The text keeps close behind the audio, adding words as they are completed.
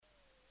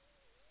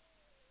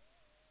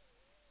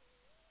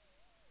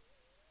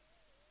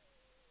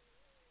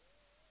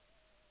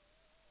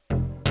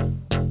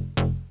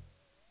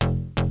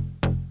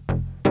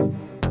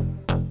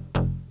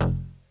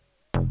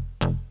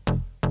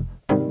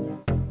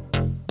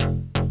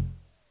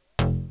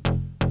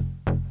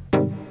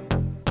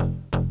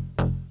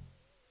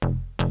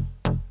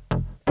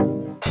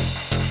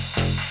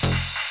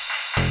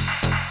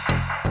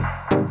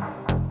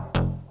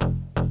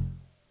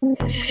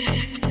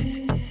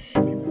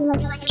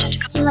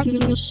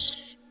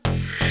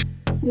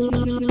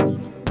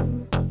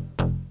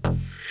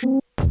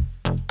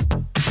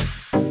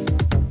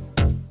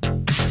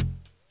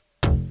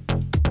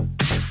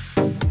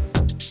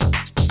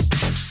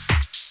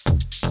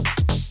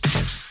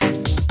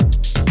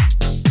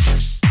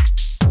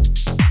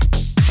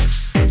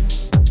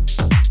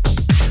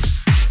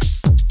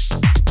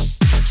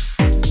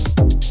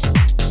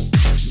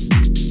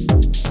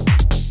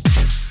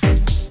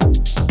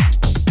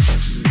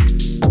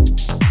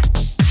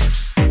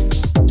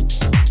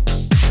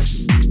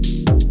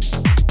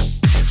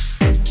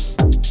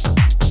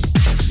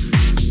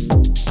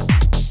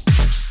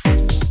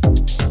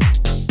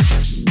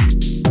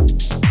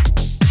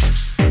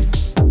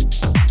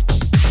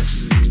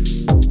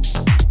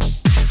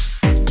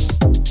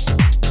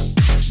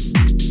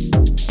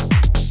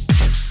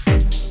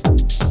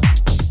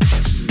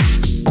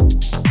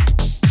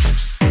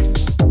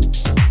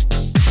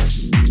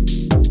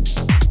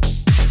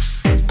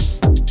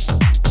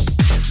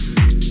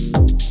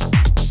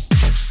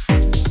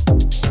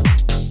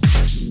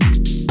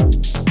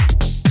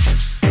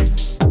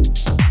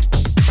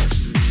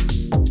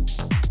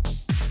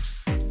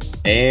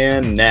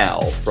And now,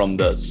 from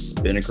the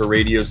Spinnaker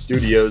Radio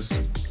Studios,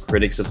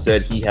 critics have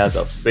said he has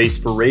a face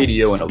for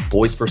radio and a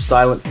voice for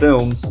silent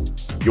films.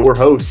 Your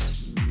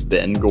host,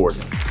 Ben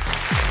Gordon.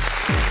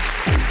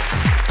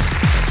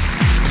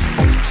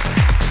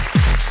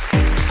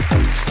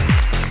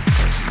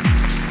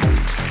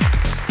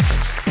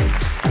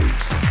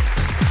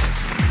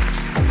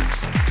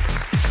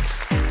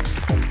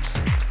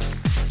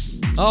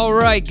 All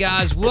right,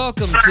 guys,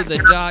 welcome to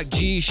the Doc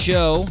G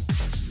Show.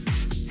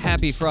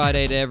 Happy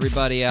Friday to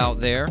everybody out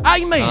there.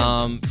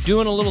 Amen.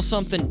 Doing a little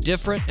something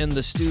different in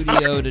the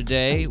studio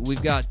today.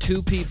 We've got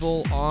two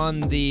people on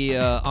the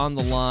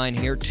line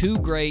here, two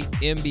great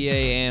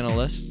NBA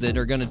analysts that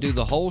are going to do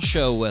the whole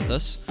show with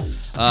us.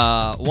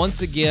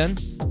 Once again,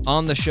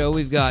 on the show,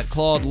 we've got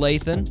Claude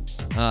Lathan.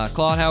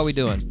 Claude, how are we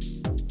doing?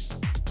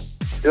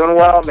 Doing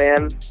well,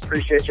 man.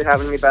 Appreciate you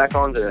having me back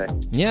on today.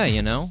 Yeah,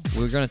 you know,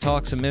 we're going to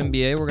talk some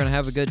NBA. We're going to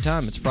have a good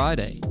time. It's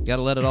Friday. Got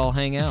to let it all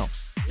hang out.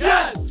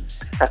 Yes!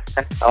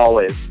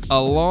 Always.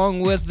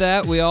 Along with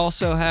that, we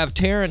also have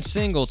Terrence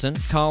Singleton,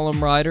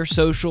 column writer,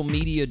 social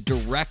media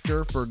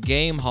director for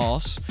Game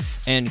Hoss,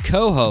 and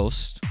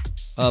co-host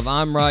of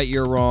I'm Right,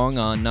 You're Wrong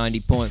on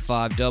 90.5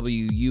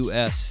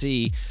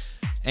 WUSC,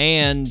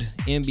 and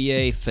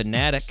NBA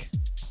fanatic.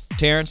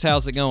 Terrence,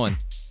 how's it going?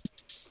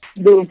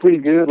 Doing pretty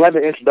good. Like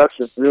the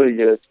introduction. Really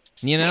good.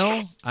 You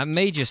know, I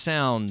made you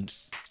sound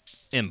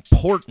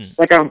important.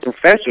 Like I'm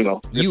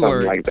professional. You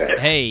are like that.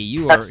 Hey,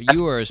 you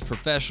are as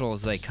professional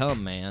as they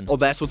come, man. Oh,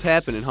 that's what's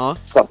happening, huh?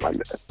 Something like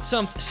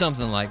that.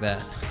 Something like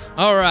that.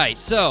 All right,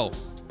 so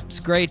it's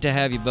great to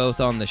have you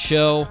both on the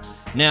show.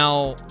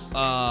 Now,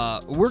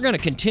 we're going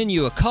to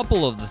continue a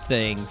couple of the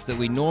things that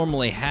we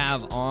normally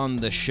have on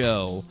the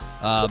show,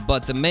 but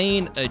the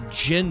main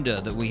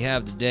agenda that we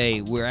have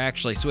today, we're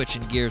actually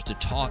switching gears to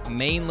talk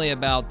mainly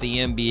about the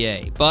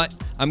NBA. But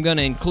I'm going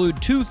to include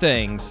two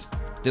things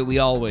that we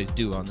always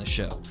do on the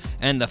show.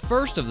 And the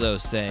first of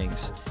those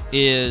things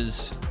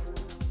is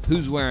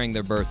who's wearing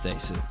their birthday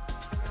suit.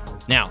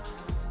 Now,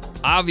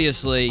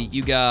 obviously,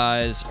 you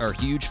guys are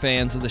huge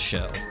fans of the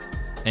show,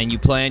 and you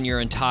plan your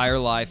entire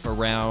life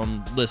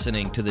around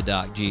listening to the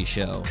Doc G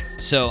Show.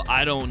 So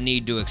I don't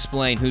need to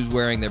explain who's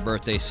wearing their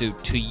birthday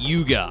suit to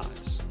you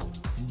guys.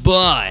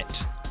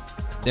 But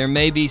there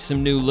may be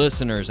some new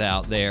listeners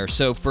out there,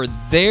 so for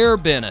their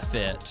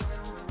benefit,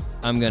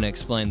 I'm going to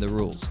explain the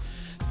rules.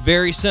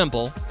 Very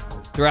simple.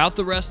 Throughout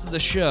the rest of the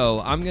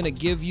show, I'm going to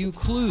give you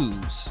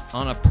clues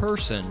on a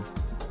person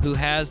who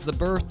has the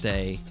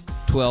birthday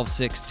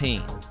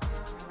 12/16.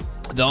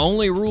 The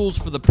only rules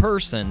for the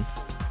person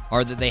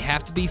are that they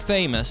have to be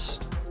famous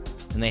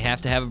and they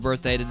have to have a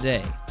birthday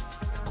today.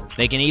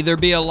 They can either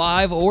be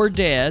alive or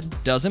dead,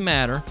 doesn't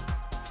matter.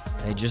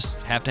 They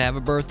just have to have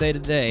a birthday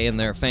today, and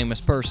they're a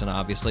famous person,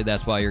 obviously.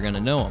 That's why you're going to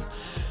know them.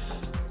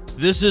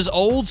 This is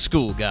old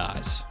school,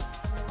 guys.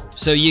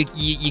 So you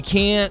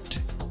can't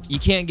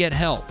get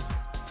help.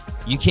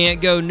 You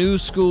can't go new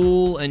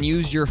school and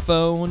use your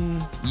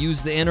phone,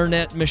 use the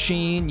internet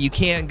machine. You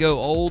can't go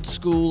old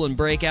school and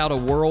break out a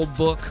World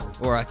Book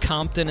or a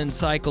Compton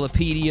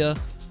Encyclopedia.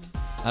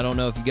 I don't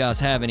know if you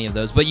guys have any of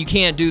those, but you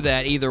can't do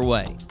that either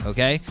way,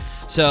 okay?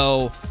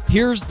 So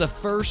here's the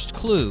first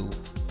clue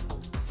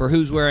for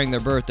who's wearing their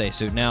birthday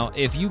suit. Now,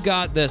 if you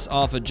got this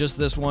off of just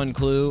this one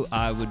clue,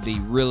 I would be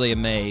really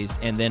amazed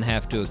and then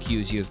have to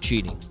accuse you of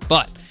cheating.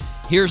 But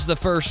here's the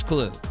first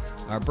clue.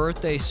 Our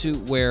birthday suit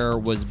wearer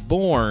was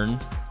born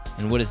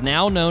in what is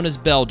now known as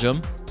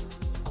Belgium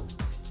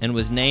and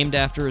was named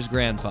after his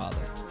grandfather.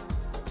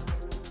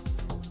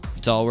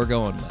 That's all we're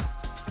going with.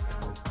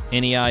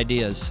 Any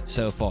ideas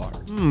so far?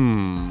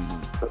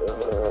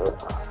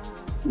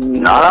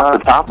 Not off the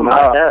top of my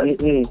head.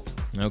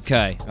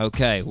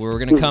 Okay. We're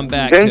going to come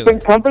back Vincent to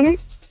it. Company?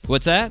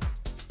 What's that?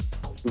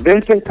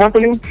 Vincent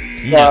Company?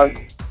 No.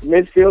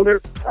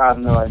 Midfielder? I have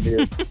no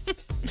idea.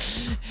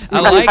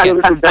 like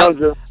it.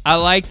 Belgium. I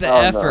like the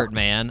Oh, no. effort,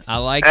 man. I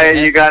like. Hey, the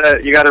you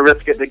effort. gotta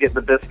risk it to get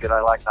the biscuit.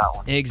 I like that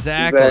one.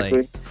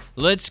 Exactly.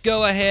 Let's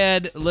go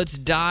ahead. Let's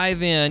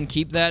dive in.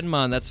 Keep that in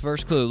mind. That's the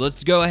first clue.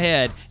 Let's go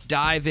ahead.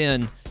 Dive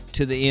in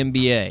to the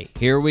NBA.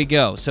 Here we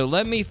go. So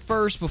let me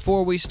first,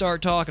 before we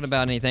start talking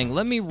about anything,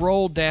 let me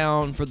roll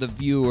down for the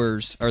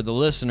viewers or the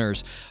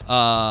listeners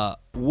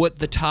what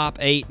the top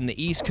 8 in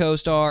the East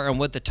Coast are and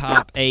what the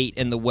top 8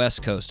 in the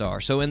West Coast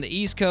are. So in the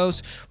East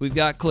Coast, we've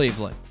got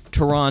Cleveland,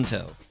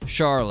 Toronto,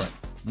 Charlotte,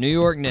 New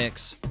York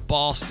Knicks,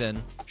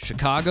 Boston,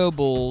 Chicago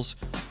Bulls,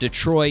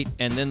 Detroit,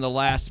 and then the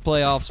last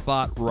playoff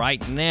spot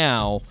right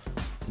now,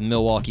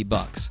 Milwaukee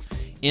Bucks.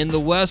 In the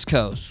West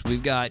Coast,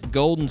 we've got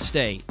Golden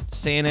State,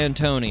 San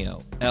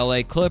Antonio,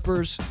 LA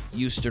Clippers,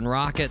 Houston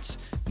Rockets,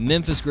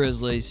 Memphis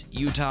Grizzlies,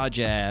 Utah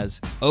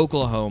Jazz,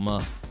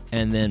 Oklahoma,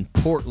 and then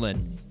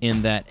Portland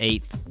in that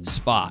 8th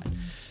spot.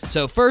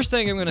 So first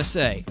thing I'm going to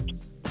say,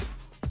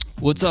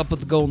 what's up with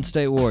the Golden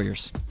State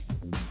Warriors?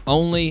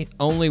 Only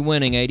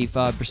winning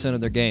 85%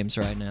 of their games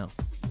right now.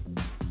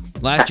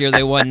 Last year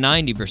they won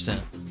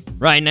 90%.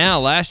 Right now,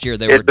 last year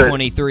they were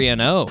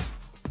 23-0.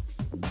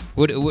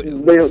 They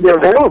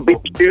will beat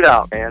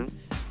shootout, man.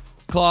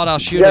 Claude, I'll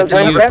shoot it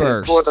to you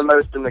first. For the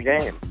most in the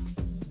game.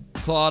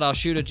 Claude, I'll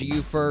shoot it to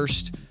you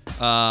first.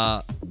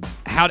 How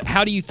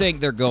do you think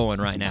they're going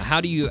right now?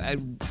 How do you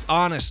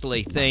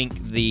honestly think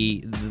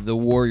the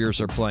Warriors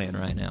are playing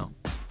right now?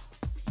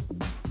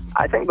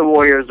 I think the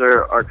Warriors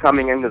are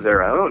coming into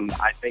their own.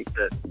 I think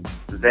that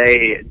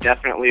they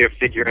definitely are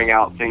figuring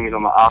out things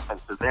on the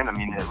offensive end. I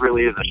mean, it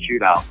really is a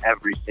shootout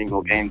every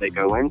single game they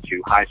go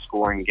into,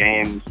 high-scoring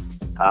games.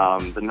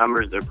 The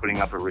numbers they're putting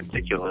up are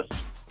ridiculous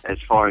as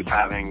far as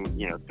having,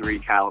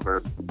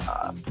 3-caliber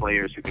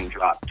players who can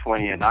drop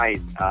 20 a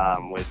night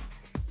with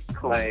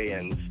Clay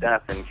and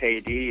Steph and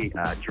KD.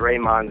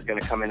 Draymond's going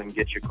to come in and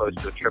get you close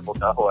to a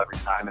triple-double every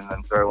time and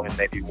then throw in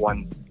maybe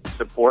one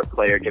support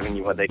player giving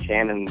you what they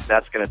can, and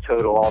that's going to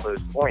total all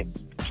those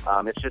points.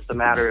 It's just a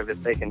matter of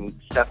if they can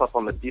step up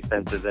on the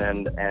defensive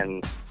end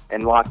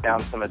and lock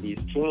down some of these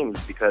teams,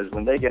 because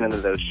when they get into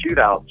those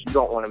shootouts, you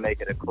don't want to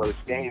make it a close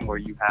game where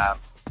you have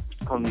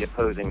on the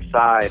opposing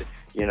side,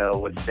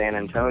 with San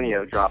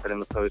Antonio dropping in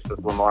the post with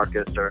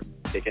LaMarcus or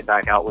take it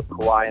back out with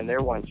Kawhi and their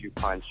 1-2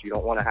 punch. You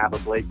don't want to have a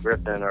Blake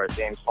Griffin or a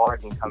James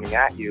Harden coming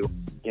at you,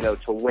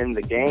 to win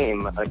the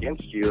game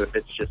against you. If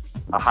it's just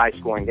a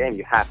high-scoring game,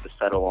 you have to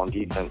settle on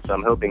defense. So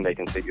I'm hoping they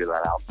can figure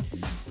that out.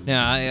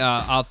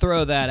 Now, I'll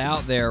throw that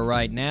out there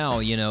right now.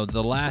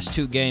 The last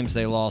 2 games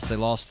they lost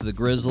to the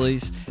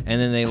Grizzlies,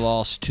 and then they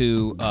lost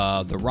to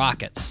the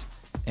Rockets.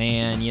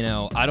 And,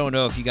 I don't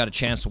know if you got a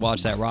chance to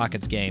watch that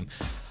Rockets game,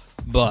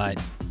 but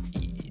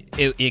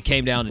it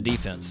came down to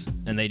defense.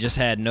 And they just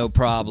had no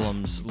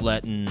problems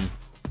letting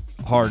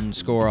Harden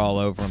score all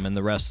over them and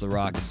the rest of the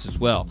Rockets as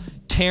well.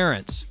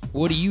 Terrence,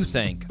 what do you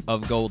think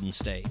of Golden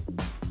State?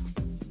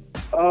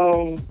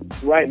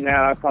 Right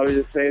now, I'd probably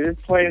just say they're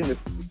playing the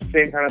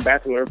same kind of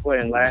basketball they were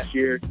playing last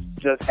year,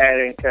 just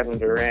adding Kevin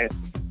Durant.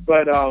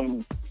 But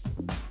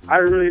I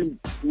really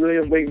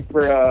am waiting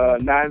for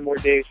 9 more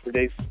days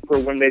for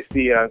when they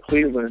see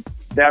Cleveland.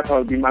 That'll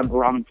probably be my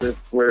barometer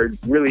where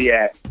it's really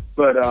at.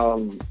 But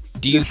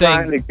do you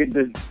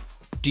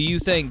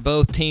think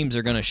both teams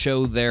are going to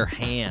show their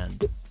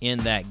hand in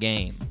that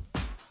game?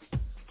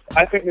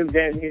 I think this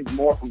game needs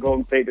more from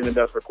Golden State than it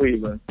does for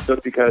Cleveland,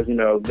 just because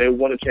they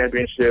won a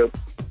championship.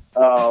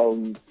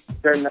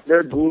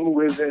 Their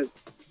glue isn't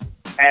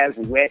as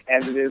wet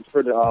as it is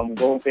for the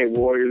Golden State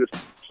Warriors.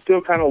 Still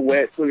kind of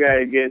wet. Still got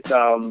to get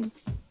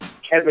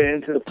Kevin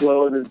into the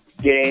flow of the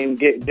game,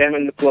 get them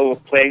in the flow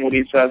of playing with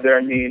each other.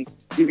 I mean,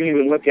 you can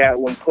even look at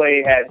when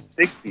Clay had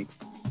 60.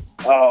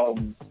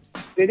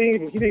 He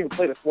didn't even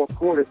play the fourth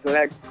quarter, so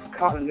that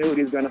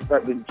continuity is going to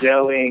start to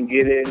gel in,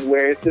 get in,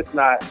 where it's just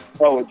not,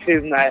 it's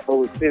his night,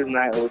 it's his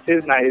night, it's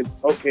his night. It's,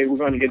 okay, we're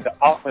going to get the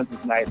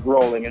offensive night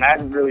rolling. And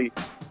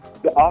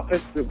the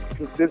offensive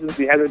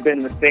consistency hasn't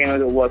been the same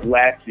as it was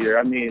last year.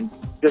 I mean,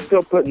 they're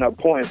still putting up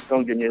points,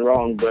 don't get me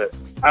wrong, but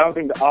I don't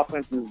think the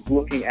offense is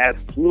looking as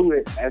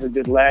fluid as it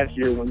did last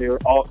year when they were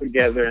all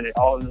together and they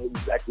all knew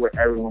exactly where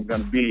everyone's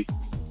going to be.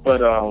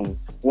 But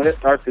when it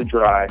starts to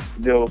dry,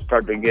 they'll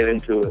start to get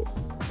into it.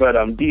 But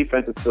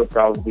defense is still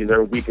probably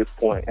their weakest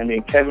point. I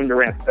mean, Kevin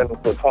Durant's 7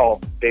 foot tall,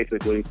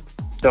 basically.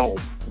 Don't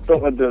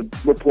let the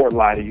report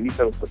lie to you. He's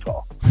 7 foot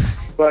tall.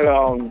 But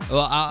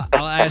well,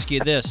 I'll ask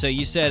you this. So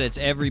you said it's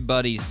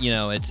everybody's.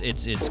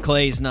 It's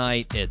Clay's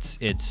night.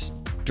 It's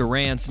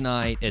Durant's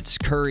night. It's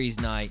Curry's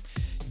night.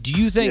 Do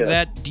you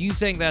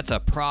think that's a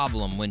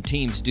problem when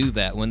teams do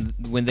that? When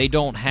they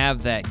don't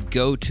have that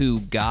go-to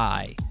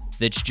guy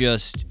that's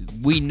just,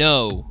 we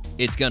know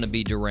it's going to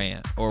be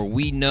Durant, or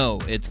we know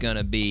it's going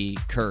to be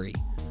Curry.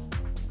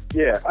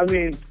 Yeah, I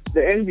mean,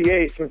 the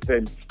NBA since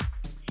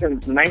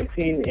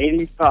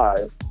 1985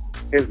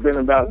 has been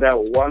about that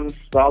one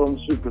solemn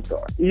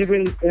superstar.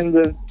 Even in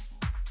the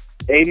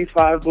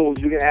 85 Bulls,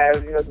 you can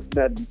have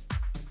that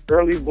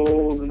early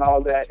Bulls and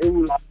all that. It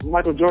was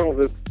Michael Jordan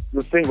was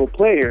the single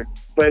player,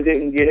 but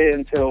didn't get it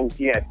until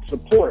he had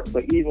support.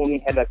 But even when he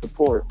had that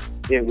support,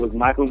 it was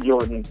Michael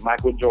Jordan,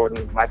 Michael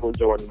Jordan, Michael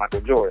Jordan,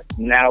 Michael Jordan.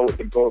 Now with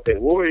the Golden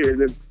State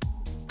Warriors,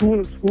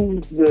 who's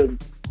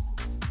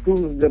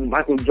the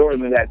Michael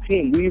Jordan of that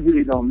team? We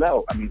really don't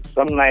know. I mean,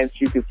 some nights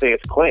you could say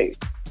it's Klay,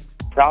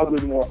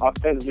 probably more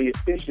offensively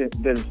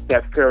efficient than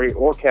Steph Curry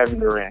or Kevin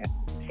Durant.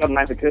 Some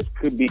nights it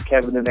could be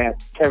Kevin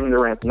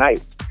Durant's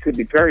night, could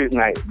be Curry's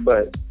night,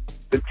 but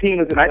the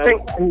team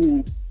isn't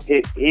who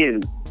it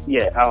is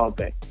yet, I don't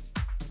think.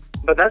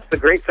 But that's the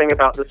great thing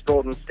about this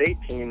Golden State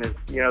team is,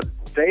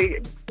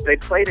 they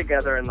play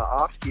together in the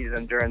off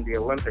season during the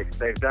Olympics.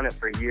 They've done it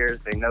for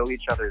years. They know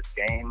each other's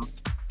game.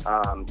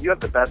 You have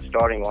the best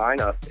starting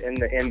lineup in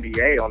the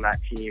NBA on that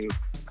team.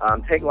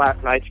 Take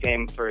last night's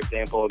game, for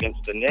example,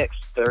 against the Knicks,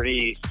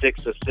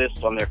 36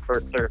 assists on their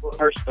first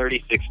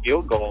 36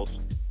 field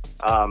goals.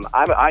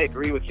 I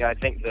agree with you. I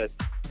think that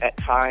at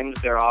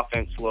times their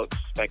offense looks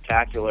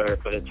spectacular,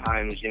 but at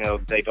times,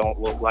 they don't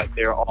look like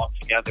they're all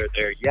together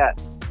there yet.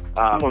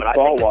 But I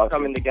think it's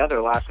coming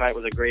together. Last night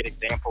was a great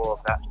example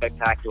of that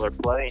spectacular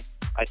play.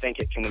 I think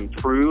it can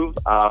improve.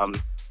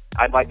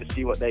 I'd like to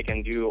see what they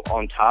can do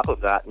on top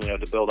of that,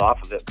 to build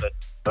off of it.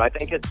 But I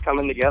think it's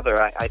coming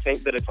together. I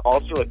think that it's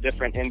also a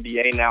different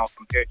NBA now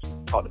compared to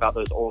talking about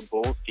those old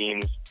Bulls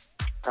teams.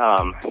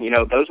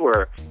 Those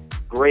were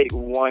great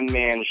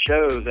one-man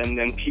shows, and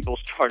then people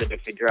started to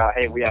figure out,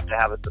 hey, we have to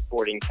have a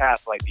supporting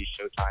cast like these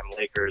Showtime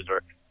Lakers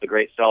or the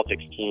great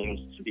Celtics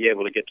teams to be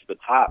able to get to the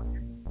top.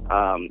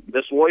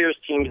 This Warriors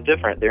team is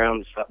different. They're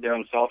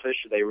unselfish.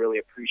 They really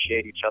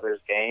appreciate each other's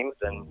games.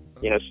 And,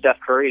 Steph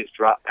Curry has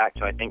dropped back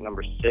to, I think,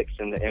 number 6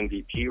 in the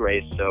MVP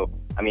race. So,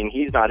 I mean,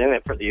 he's not in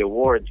it for the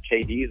awards.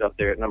 KD's up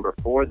there at number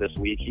 4 this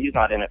week. He's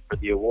not in it for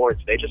the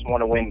awards. They just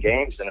want to win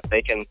games. And if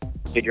they can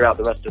figure out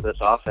the rest of this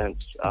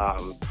offense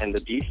and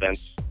the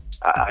defense,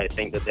 I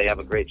think that they have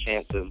a great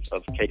chance of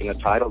taking the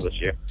title this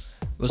year.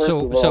 Well,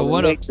 so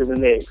what? The Knicks are the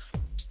Knicks.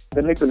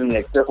 The Knicks are the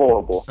Knicks. They're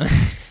horrible.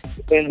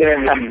 And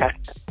they're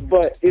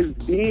but is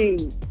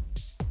being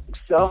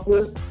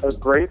selfless a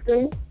great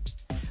thing?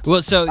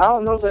 Well, so I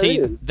don't know if see,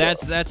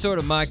 that is. that's sort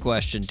of my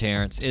question,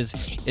 Terrence.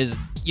 Is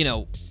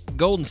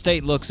Golden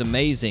State looks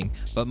amazing,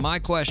 but my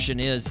question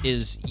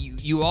is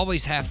you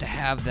always have to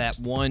have that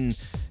one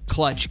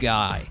clutch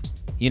guy,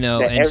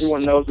 that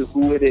everyone knows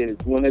who it is.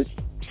 When it's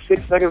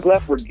 6 seconds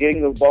left, we're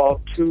getting the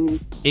ball to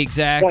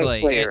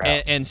exactly,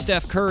 and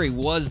Steph Curry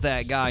was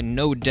that guy,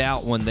 no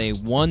doubt, when they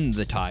won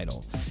the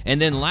title. And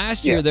then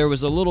last year there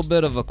was a little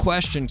bit of a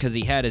question because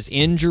he had his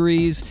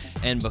injuries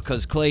and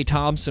because Klay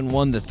Thompson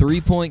won the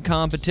three-point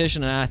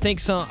competition. And I think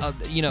some,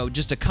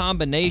 just a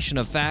combination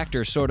of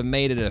factors sort of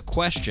made it a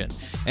question.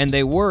 And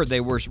they were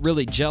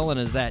really gelling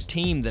as that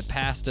team that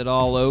passed it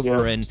all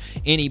over and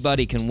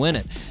anybody can win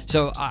it.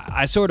 So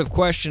I sort of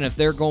question if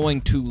they're going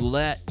to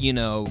let,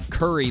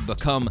 Curry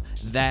become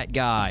that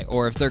guy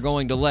or if they're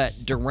going to let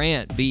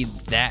Durant be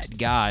that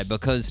guy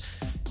because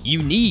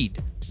you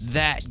need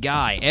that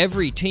guy.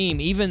 Every team,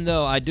 even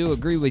though I do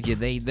agree with you,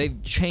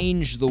 they've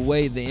changed the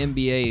way the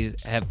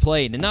NBA have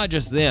played, and not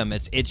just them.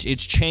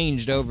 It's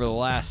changed over the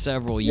last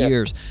several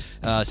years.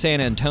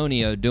 San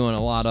Antonio doing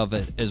a lot of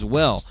it as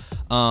well.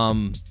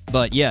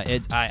 But yeah,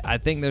 I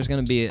think there's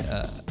going to be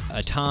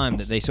a time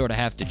that they sort of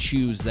have to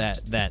choose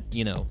that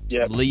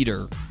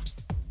leader.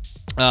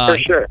 For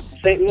sure.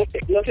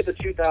 Look at the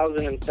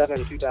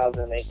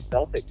 2007-2008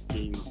 Celtics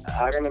team.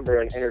 I remember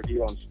an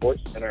interview on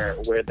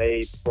SportsCenter where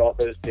they brought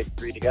those big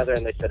three together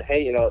and they said,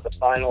 hey, at the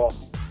final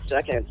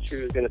seconds,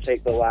 who's going to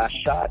take the last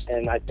shot?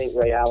 And I think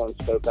Ray Allen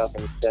spoke up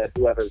and said,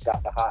 whoever's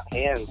got the hot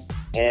hand.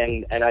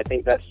 And I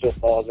think that still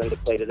falls into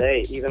play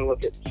today. Even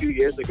look at 2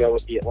 years ago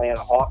with the Atlanta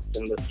Hawks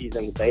and the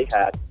season that they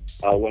had,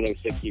 winning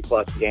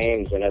 60-plus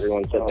games, and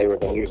everyone said they were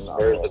the new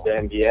Spurs of the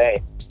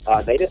NBA.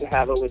 They didn't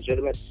have a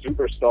legitimate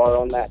superstar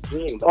on that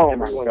team, but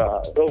everyone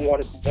still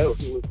wanted to know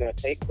who was going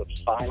to take the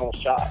final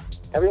shot.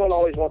 Everyone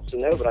always wants to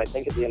know, but I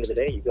think at the end of the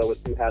day, you go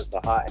with who has the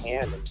hot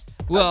hand. And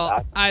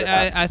well,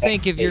 I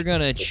think if you're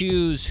going to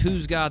choose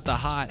who's got the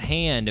hot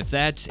hand, if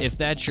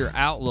that's your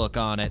outlook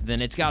on it,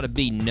 then it's got to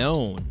be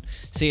known.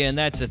 See, and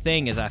that's the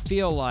thing is I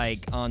feel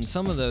like on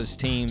some of those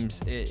teams,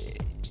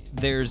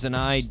 there's an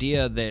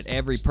idea that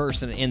every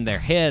person in their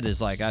head is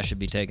like, I should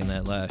be taking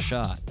that last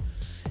shot.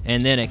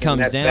 And then it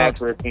comes down,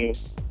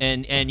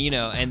 and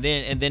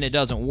then it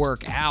doesn't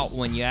work out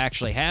when you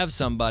actually have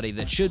somebody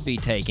that should be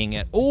taking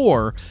it,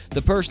 or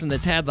the person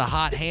that's had the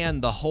hot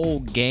hand the whole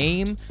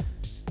game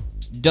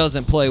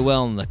doesn't play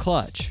well in the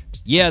clutch.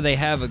 Yeah, they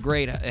have a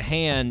great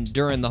hand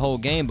during the whole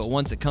game, but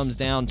once it comes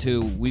down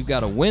to we've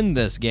got to win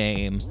this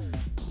game,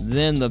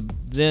 then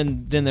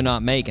they're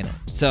not making it.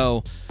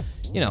 So,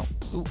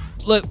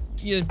 look.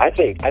 I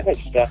think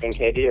Steph and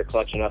KD are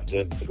clutch enough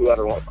to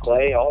whoever wants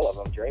Klay, all of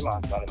them.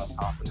 Draymond's not enough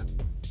confidence.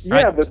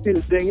 Yeah, but see,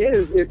 the thing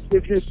is,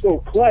 if you're so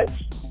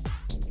clutch,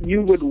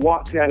 you would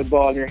want to have the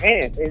ball in your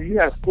hand. And you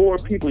have 4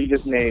 people you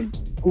just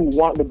named who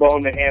want the ball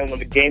in their hand when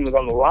the game is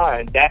on the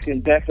line. That can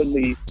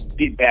definitely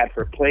be bad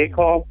for play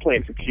call, play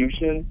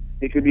execution.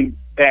 It could be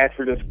bad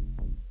for just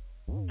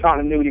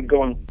continuity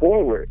going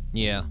forward.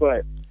 Yeah.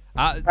 But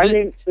I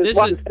mean,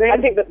 I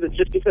think that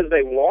just because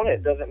they want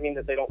it doesn't mean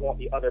that they don't want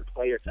the other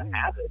player to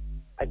have it.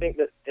 I think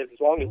that as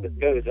long as it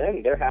goes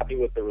in, they're happy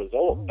with the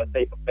result, but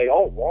they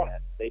all want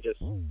it.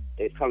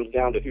 It comes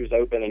down to who's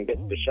open and gets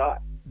the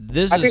shot.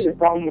 I think the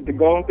problem with the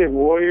Golden State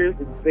Warriors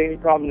is the same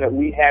problem that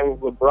we had with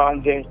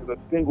LeBron James as a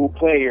single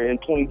player in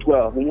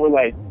 2012. And we're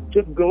like,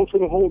 just go to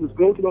the hole,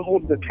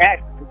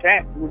 attack.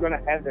 We're going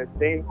to have that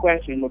same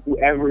question with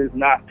whoever is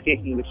not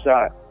taking the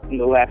shot in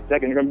the last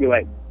second. They're going to be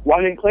like,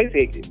 why didn't Klay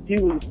take it? He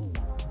was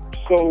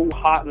so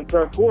hot in the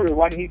third quarter.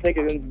 Why didn't he take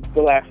it in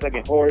the last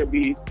second? Or it'd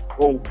be,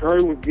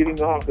 Curry was getting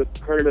off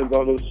because Curry does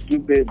all those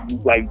stupid,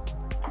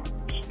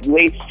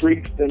 late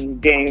streaks in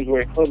games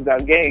where it closes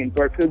out games.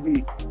 Or it could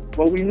be,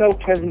 we know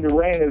Kevin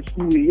Durant is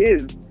who he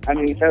is. I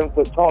mean, he's 7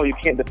 foot tall. You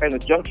can't defend a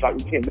jump shot.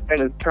 You can't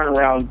defend a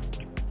turnaround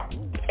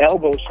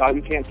elbow shot.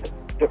 You can't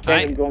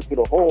defend him going through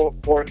the hole.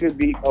 Or it could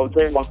be,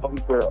 Draymond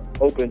coming for an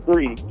open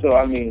three. So,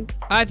 I mean,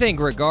 I think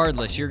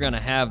regardless, you're going to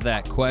have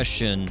that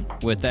question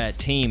with that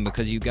team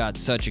because you got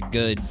such a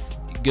good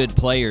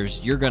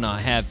players. You're going to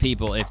have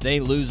people, if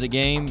they lose a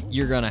game,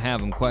 you're going to have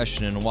them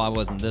questioning why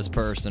wasn't this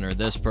person or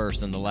this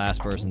person the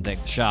last person to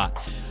take the shot.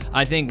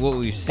 I think what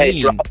we've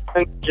seen.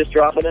 Hey, just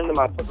drop it into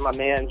my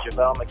man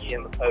JaVale McGee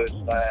in the post.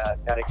 I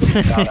gotta give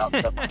a shout out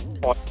to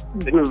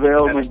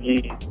JaVale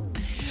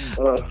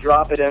McGee.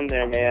 Drop it in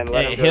there, man.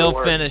 He'll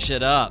finish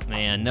it up,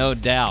 man, no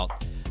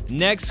doubt.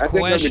 Next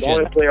question. I think he's the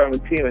only player on the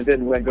team that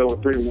didn't let go of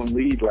a 3-1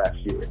 lead last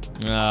year.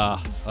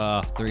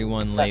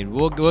 3-1 lead.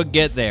 We'll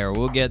get there.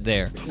 We'll get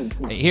there.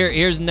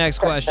 Here's the next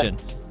question.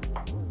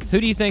 Who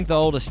do you think the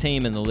oldest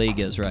team in the league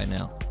is right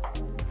now?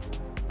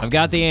 I've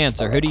got the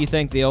answer. Who do you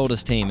think the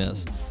oldest team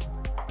is?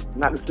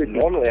 Not the Sixers.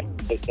 Normally,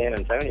 I say San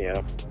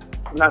Antonio.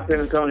 Not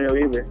San Antonio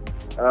either.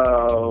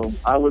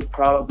 I would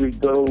probably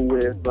go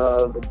with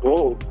the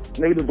Bulls.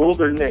 Maybe the Bulls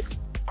or Knicks.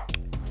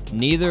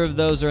 Neither of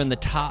those are in the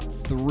top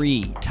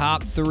three.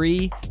 Top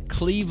three,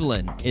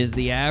 Cleveland is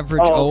the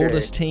average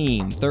oldest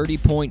team.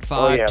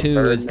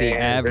 30.52 is the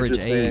average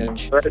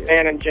age.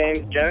 Birdman and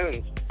James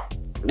Jones.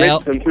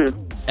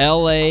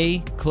 L.A.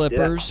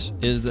 Clippers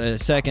is the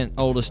second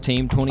oldest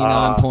team,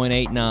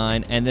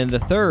 29.89. And then the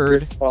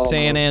third,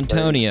 San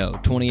Antonio,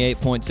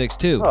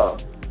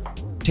 28.62.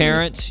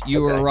 Terrence,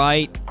 you were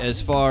right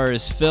as far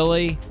as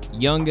Philly.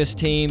 Youngest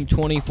team,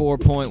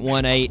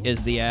 24.18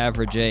 is the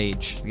average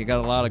age. You got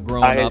a lot of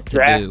growing up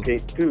to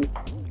do.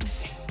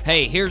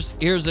 Hey,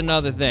 here's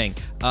another thing.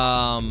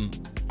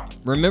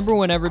 Remember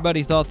when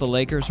everybody thought the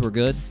Lakers were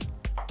good?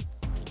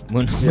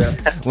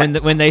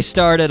 When they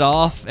started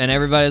off and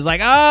everybody was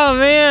like, oh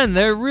man,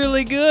 they're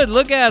really good.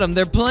 Look at them.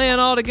 They're playing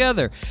all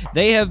together.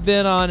 They have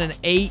been on an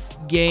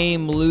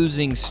 8-game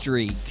losing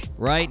streak.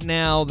 Right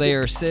now they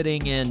are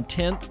sitting in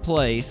 10th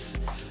place.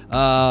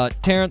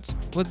 Terrence,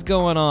 what's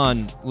going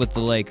on with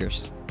the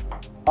Lakers?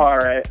 All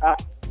right.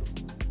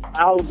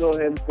 I'll go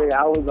ahead and say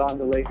I was on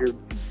the Lakers.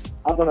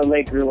 I was on the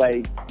Lakers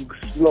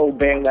slow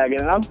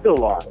bandwagon, and I'm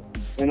still on it.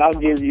 And I'll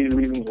give you the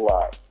reasons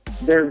why.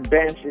 Their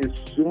bench is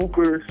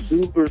super,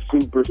 super,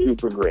 super,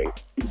 super great.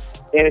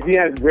 And if you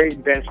have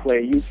great bench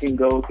play, you can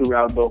go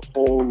throughout the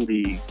whole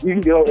league. You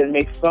can go and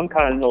make some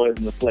kind of noise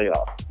in the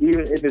playoffs,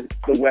 even if it's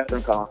the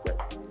Western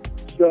Conference.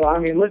 So, I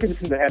mean, look at the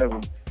teams ahead of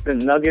them. The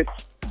Nuggets,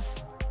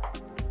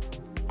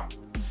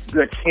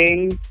 the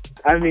Kings.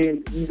 I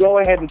mean, go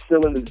ahead and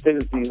fill in the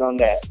deficiencies on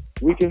that.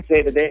 We can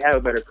say that they have a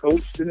better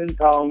coach than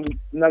the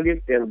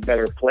Nuggets. They have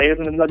better players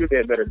than the Nuggets. They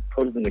have better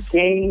coaches than the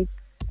Kings.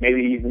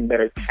 Maybe even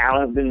better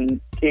talent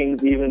than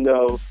Kings, even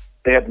though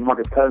they have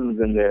Marcus Cousins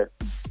in there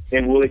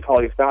and Willie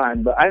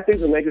Cauley-Stein. But I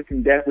think the Lakers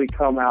can definitely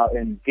come out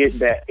and get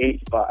that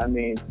 8th spot. I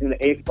mean, in the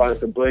 8th spot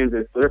is the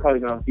Blazers, so they're probably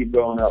going to keep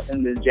going up.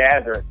 And the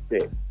Jazz are at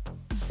 6.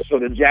 So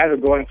the Jazz are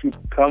going to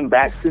come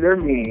back to their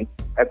mean,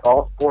 as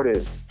all sport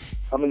is.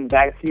 Coming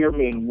back to your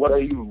mean, what are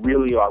you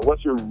really are?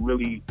 What's your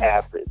really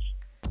average?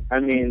 I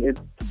mean, it's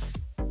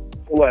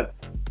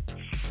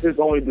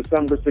only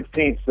December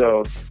 16th,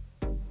 so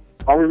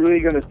are we really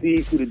going to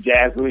see who the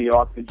Jazz really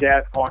are? The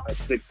Jazz aren't the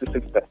sixth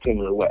best team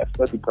in the West.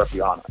 Let's be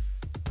perfectly honest.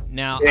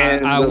 Now,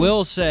 I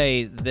will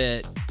say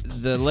that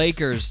the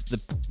Lakers,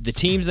 the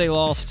teams they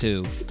lost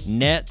to,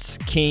 Nets,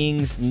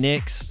 Kings,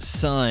 Knicks,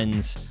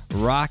 Suns,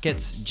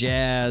 Rockets,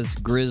 Jazz,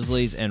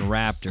 Grizzlies, and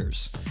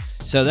Raptors.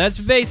 So that's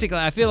basically,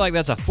 I feel like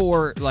that's a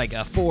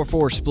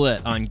 4-4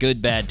 split on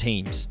good, bad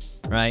teams,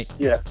 right?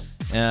 Yeah.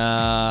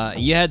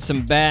 You had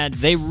some bad.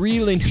 They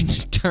really need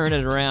to turn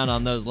it around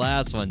on those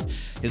last ones,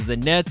 because the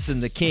Nets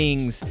and the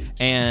Kings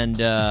and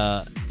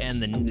the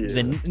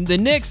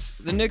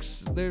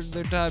Knicks, they're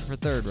tied for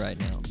third right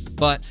now.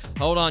 But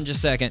hold on just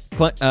a second,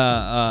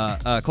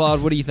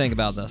 Claude, what do you think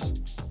about this?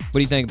 What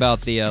do you think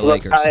about the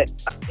Lakers?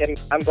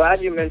 I'm glad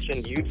you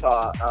mentioned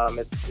Utah.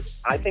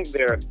 I think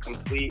they're a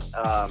complete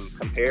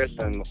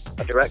comparison,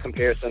 a direct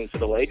comparison to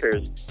the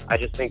Lakers. I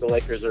just think the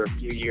Lakers are a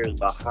few years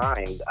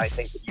behind. I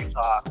think that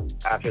Utah,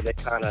 after they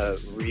kind of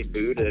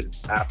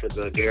rebooted after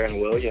the Deron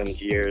Williams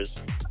years,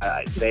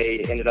 they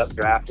ended up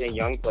drafting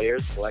young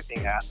players,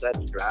 collecting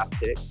assets, draft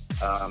picks,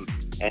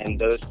 and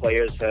those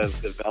players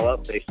have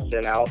developed. They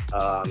sent out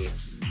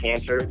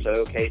Cantor to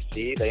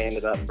OKC. They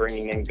ended up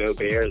bringing in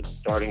Gobert as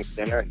starting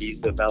center. He's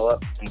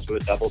developed into a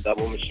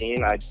double-double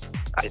machine. I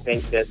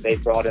think that they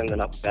brought in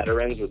enough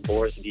veterans with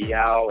Boris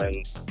Diaw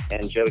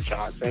and Joe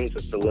Johnson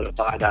to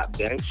solidify that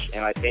bench.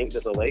 And I think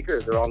that the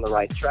Lakers are on the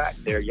right track.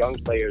 Their young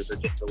players are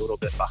just a little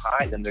bit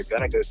behind, and they're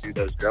going to go through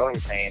those growing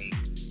pains.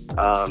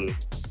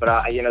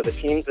 But the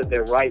teams that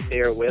they're right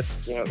there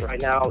with,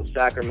 right now,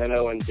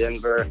 Sacramento and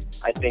Denver,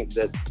 I think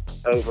that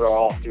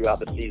overall throughout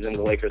the season,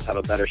 the Lakers have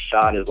a better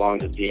shot as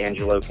long as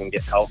D'Angelo can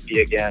get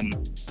healthy again.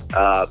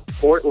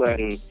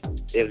 Portland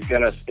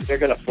they're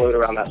gonna float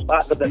around that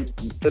spot. But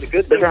the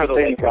good thing for the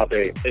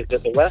Lakers is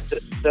that the West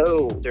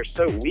they're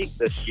so weak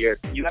this year.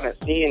 You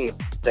haven't seen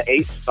the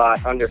 8th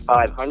spot under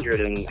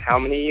 500 in how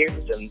many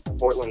years? And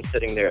Portland's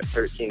sitting there at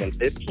 13 and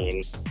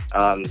 15.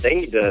 They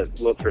need to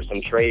look for some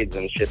trades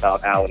and ship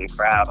out Allen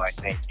Crabbe, I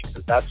think,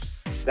 because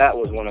that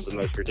was one of the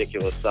most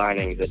ridiculous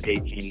signings at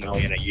 $18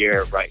 million a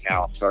year right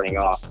now, starting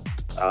off.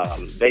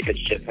 They could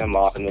ship him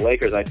off, and the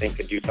Lakers, I think,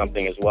 could do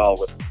something as well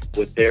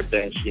with their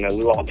bench.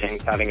 Luol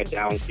Deng's having a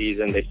down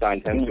season. They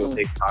signed him to a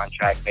big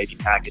contract, maybe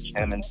package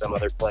him and some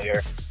other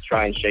player,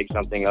 try and shake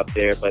something up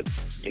there. But,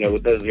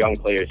 with those young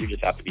players, you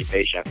just have to be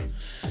patient.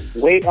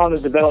 Wait on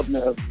the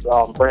development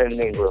of Brandon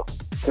Ingram,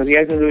 because he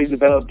hasn't really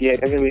developed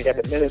yet. Hasn't really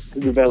got the minutes to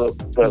develop,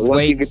 but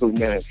once he gets those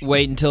minutes.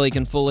 Wait until he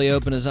can fully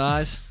open his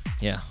eyes?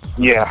 Yeah.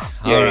 Yeah.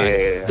 All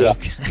right. Yeah.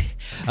 Okay.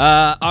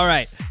 All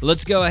right.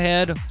 Let's go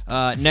ahead.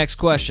 Next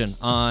question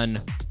on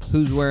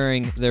who's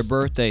wearing their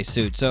birthday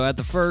suit. So at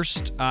the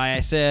first,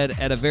 I said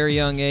at a very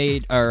young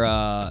age,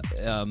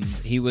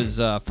 he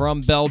was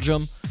from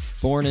Belgium,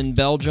 born in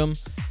Belgium.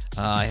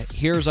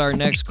 Here's our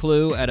next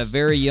clue. At a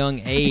very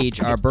young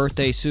age, our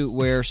birthday suit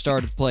wearer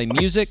started to play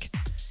music.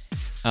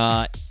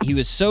 He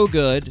was so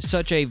good,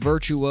 such a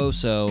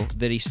virtuoso,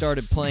 that he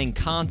started playing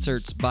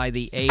concerts by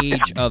the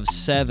age of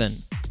 7.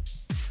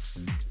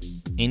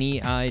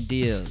 Any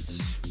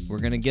ideas? We're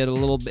gonna get a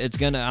little.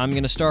 I'm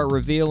gonna start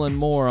revealing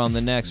more on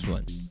the next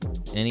one.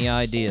 Any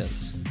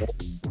ideas?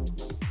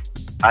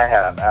 I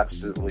have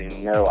absolutely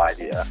no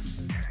idea.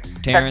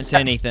 Terrence,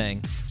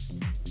 anything?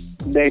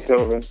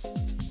 Beethoven.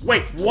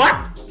 Wait, what?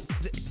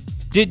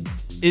 Did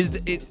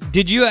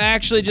you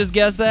actually just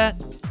guess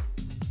that?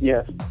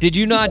 Yes. Did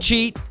you not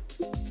cheat?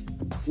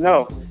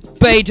 No.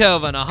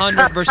 Beethoven,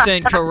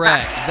 100%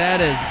 correct. That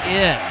is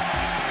it.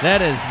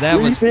 That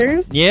Are you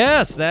serious?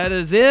 Yes, that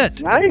is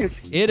it. Nice.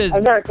 It is.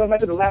 I'm not coming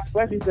back to the last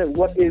question. He said,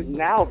 "What is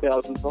now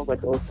Belgium?" So I was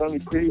like, "Oh, it's gonna be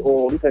pretty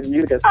old." He said,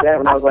 "Music at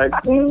 7." I was like,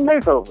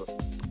 "Beethoven."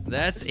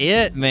 That's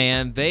it,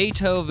 man.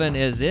 Beethoven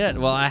is it.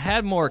 Well, I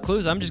had more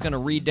clues. I'm just going to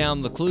read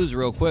down the clues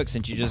real quick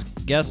since you just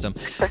guessed them.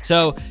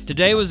 So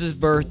today was his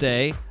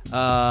birthday.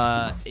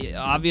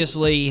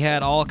 Obviously, he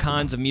had all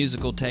kinds of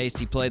musical taste.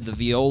 He played the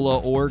viola,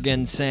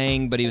 organ,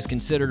 sang, but he was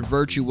considered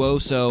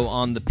virtuoso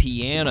on the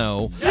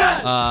piano.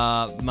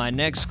 My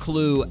next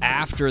clue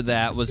after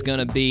that was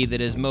going to be that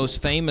his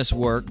most famous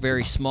work,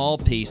 very small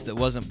piece that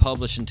wasn't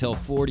published until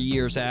 40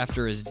 years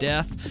after his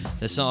death.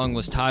 The song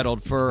was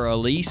titled Fur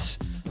Elise.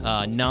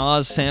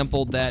 Nas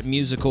sampled that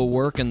musical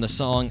work in the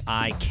song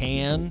I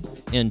Can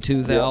in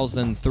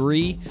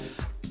 2003.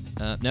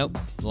 Nope,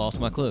 lost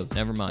my clue.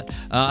 Never mind.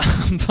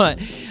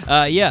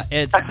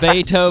 It's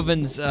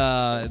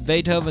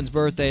Beethoven's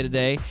birthday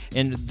today,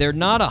 and they're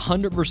not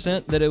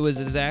 100% that it was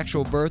his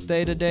actual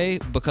birthday today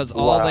because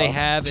all they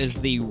have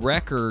is the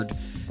record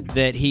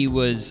that he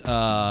was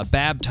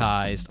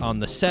baptized on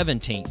the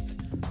 17th.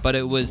 But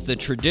it was the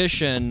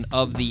tradition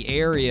of the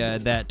area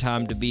at that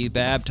time to be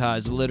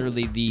baptized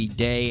literally the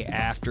day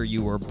after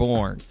you were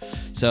born.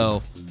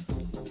 So,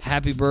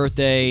 happy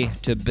birthday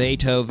to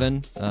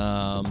Beethoven.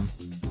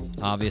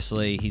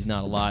 Obviously, he's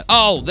not alive.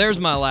 Oh, there's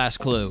my last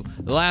clue.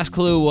 The last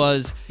clue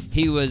was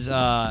he was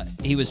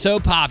so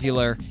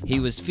popular, he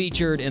was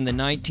featured in the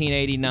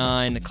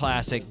 1989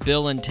 classic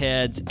Bill and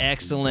Ted's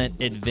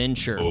Excellent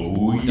Adventure.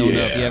 Oh, yeah. Don't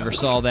know if you ever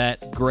saw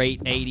that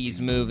great 80s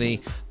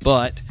movie,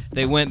 but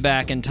they went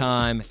back in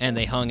time and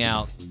they hung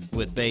out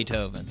with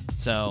Beethoven.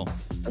 So,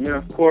 I mean,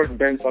 of course,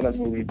 Ben saw that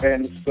movie.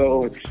 Ben's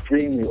so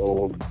extremely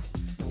old.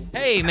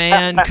 hey,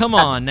 man, come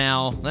on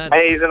now.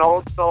 Hey, he's an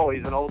old soul.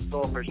 He's an old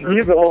soul for sure.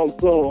 He's an old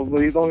soul,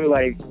 but he's only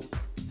like...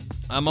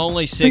 I'm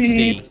only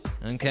 60,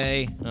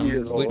 okay? He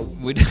is old.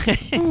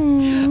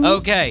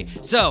 Okay,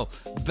 so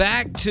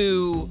back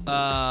to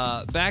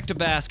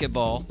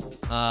basketball.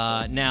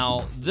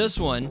 Now, this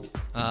one,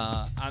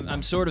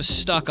 I'm sort of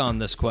stuck on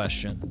this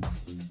question.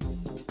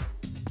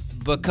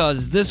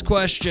 Because this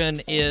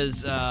question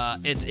is,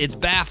 it's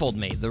baffled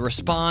me, the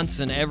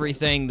response and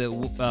everything that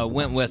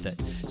went with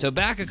it. So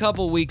back a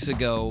couple weeks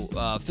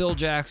ago, Phil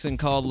Jackson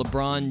called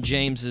LeBron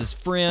James's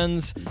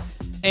friends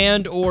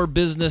and or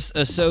business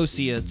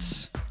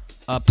associates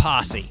a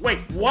posse. Wait,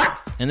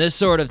 what? And this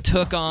sort of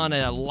took on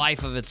a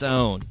life of its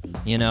own,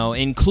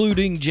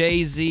 including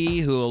Jay-Z,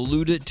 who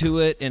alluded to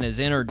it in his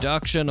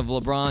introduction of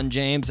LeBron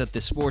James at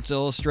the Sports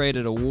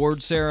Illustrated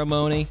award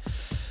ceremony.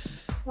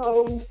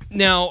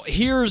 Now,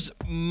 here's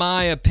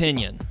my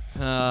opinion.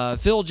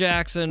 Phil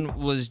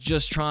Jackson was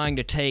just trying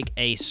to take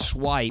a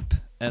swipe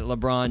at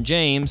LeBron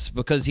James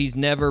because he's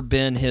never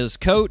been his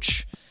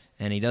coach,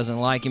 and he doesn't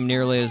like him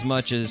nearly as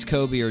much as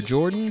Kobe or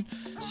Jordan.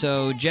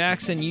 So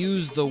Jackson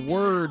used the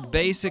word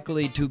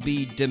basically to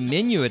be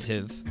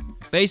diminutive,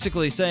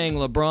 basically saying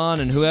LeBron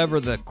and whoever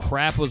the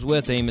crap was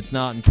with him, it's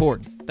not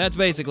important. That's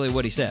basically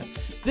what he said.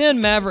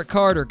 Then Maverick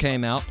Carter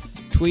came out,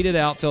 tweeted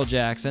out Phil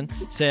Jackson,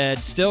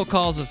 said, still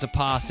calls us a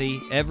posse.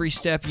 Every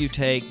step you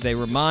take, they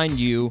remind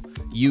you,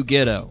 you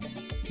ghetto,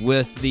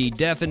 with the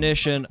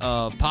definition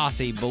of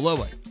posse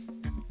below it.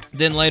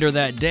 Then later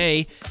that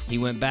day, he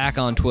went back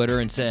on Twitter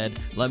and said,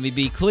 let me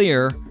be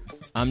clear,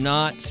 I'm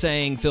not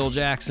saying Phil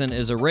Jackson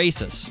is a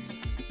racist.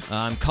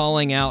 I'm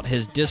calling out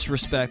his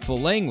disrespectful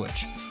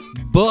language.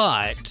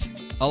 But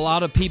a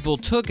lot of people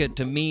took it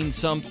to mean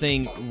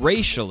something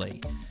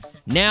racially.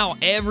 Now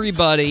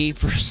everybody,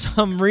 for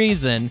some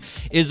reason,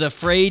 is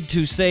afraid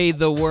to say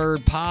the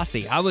word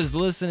posse. I was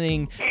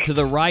listening to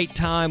The Right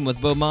Time with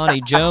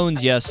Bomani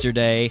Jones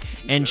yesterday,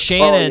 and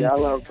Shannon... Oh, yeah, I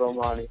love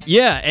Bomani.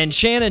 Yeah, and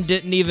Shannon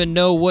didn't even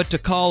know what to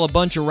call a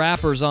bunch of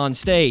rappers on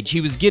stage.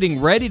 He was getting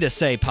ready to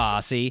say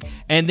posse,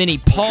 and then he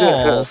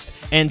paused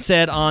and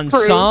said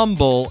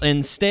ensemble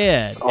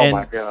instead. Oh,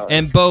 my God.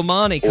 And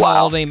Bomani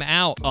called him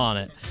out on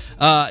it.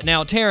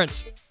 Now,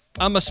 Terrence...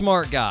 I'm a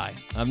smart guy.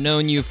 I've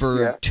known you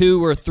for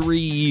 2 or 3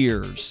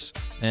 years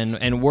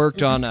and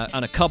worked on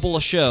a couple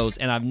of shows,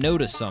 and I've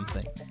noticed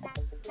something.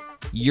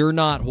 You're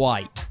not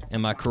white.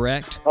 Am I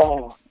correct?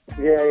 Oh,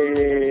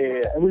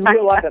 yeah. And we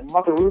realized that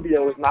Marco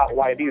Rubio is not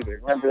white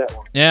either. Remember that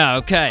one? Yeah,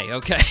 okay.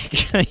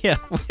 Yeah.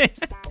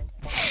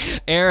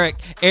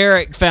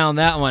 Eric found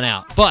that one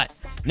out. But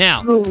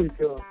now,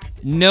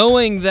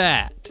 knowing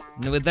that,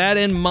 with that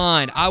in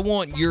mind, I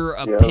want your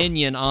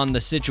opinion on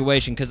the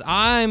situation, because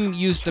I'm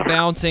used to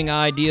bouncing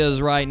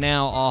ideas right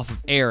now off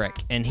of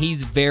Eric, and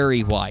he's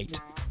very white.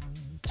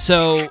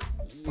 So,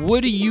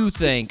 what do you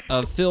think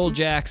of Phil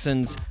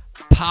Jackson's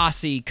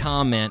posse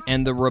comment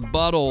and the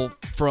rebuttal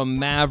from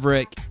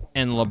Maverick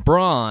and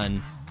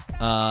LeBron,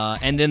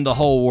 and then the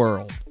whole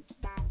world?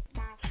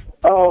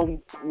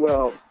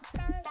 Well,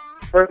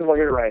 first of all,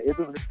 you're right. It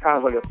was kind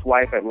of like a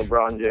swipe at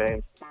LeBron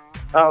James.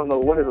 I don't know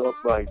what his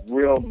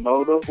real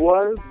motive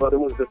was, but it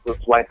was just a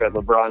swipe at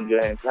LeBron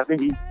James. I think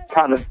he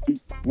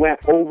went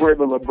over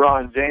the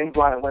LeBron James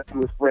line and went to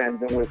his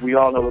friends, and we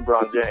all know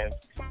LeBron James.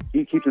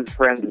 He keeps his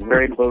friends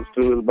very close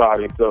to his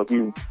body, so if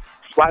you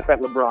swipe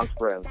at LeBron's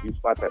friends, you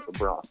swipe at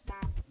LeBron.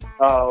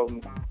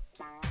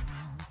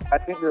 I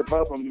think the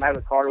rebuttal from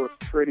Maverick Carter was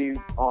pretty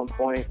on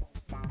point.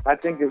 I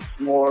think it's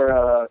more,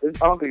 I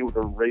don't think it was a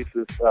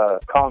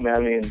racist comment.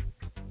 I mean,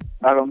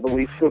 I don't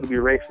believe Phil to be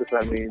racist.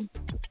 I mean,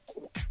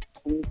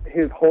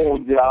 his whole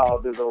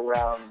job is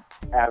around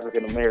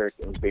African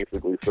Americans,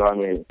 basically. So, I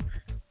mean,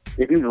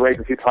 if he's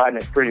racist, he's hiding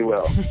it pretty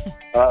well.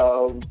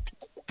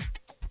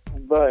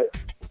 But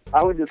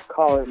I would just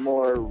call it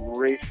more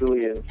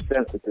racially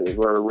insensitive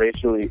or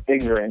racially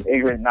ignorant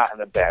not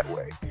in a bad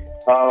way.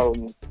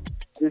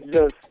 It's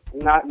just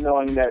not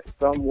knowing that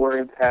some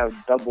words have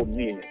double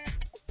meaning.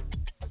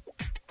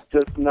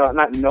 Just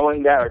not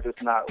knowing that, or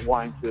just not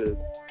wanting to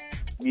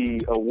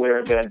be aware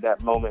of that at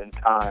that moment in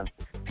time.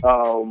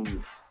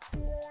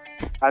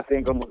 I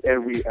think almost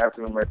every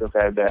African American's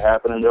had that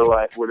happen, and they're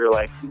like,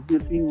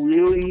 is he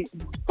really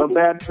a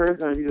bad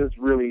person, or he just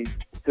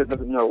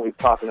doesn't know what he's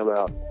talking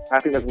about? I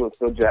think that's what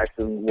Phil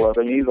Jackson was.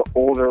 I mean, he's an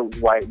older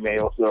white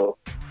male, so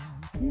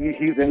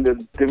he's in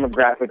the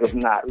demographic of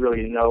not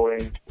really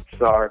knowing.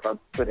 Sorry if I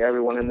put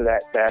everyone into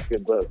that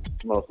basket, but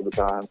most of the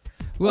time.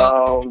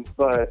 Well,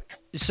 but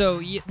so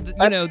you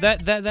know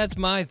that's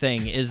my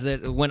thing, is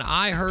that when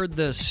I heard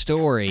this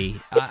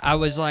story, I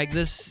was like,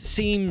 this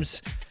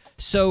seems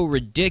so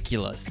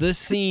ridiculous. This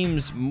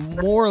seems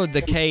more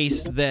the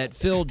case that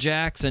Phil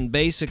Jackson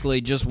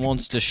basically just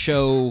wants to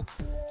show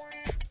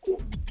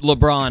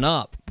LeBron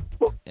up.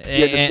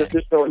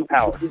 Just showing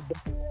power.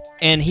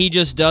 And he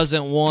just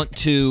doesn't want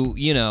to,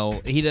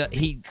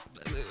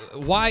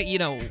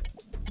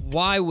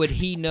 why would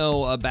he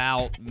know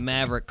about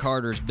Maverick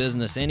Carter's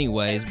business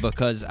anyways?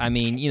 Because, I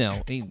mean,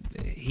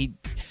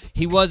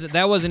 he wasn't,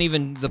 that wasn't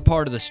even the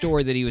part of the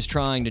story that he was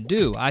trying to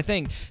do. I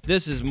think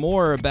this is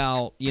more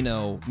about,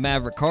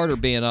 Maverick Carter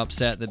being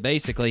upset that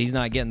basically he's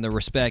not getting the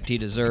respect he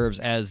deserves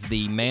as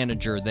the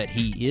manager that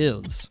he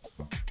is.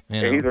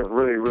 Yeah, he's a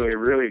really, really,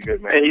 really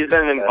good man. And he's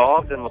been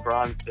involved in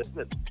LeBron's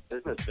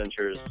business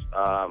ventures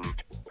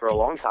for a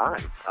long time.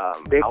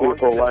 Basically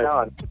for a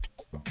while.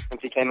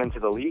 Since he came into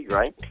the league,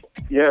 right?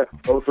 Yeah,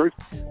 03.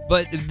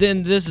 But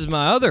then this is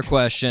my other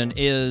question,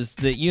 is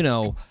that,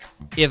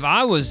 if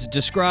I was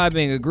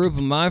describing a group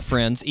of my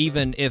friends,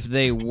 even if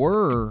they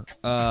were,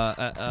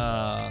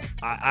 I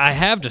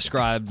have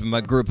described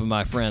my group of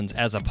my friends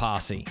as a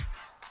posse,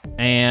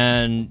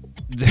 and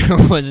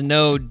there was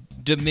no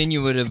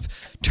diminutive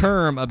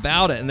term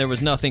about it, and there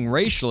was nothing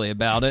racially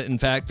about it. In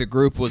fact, the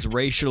group was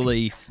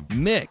racially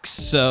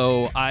mixed.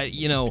 So I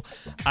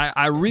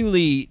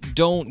really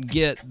don't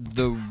get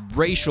the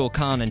racial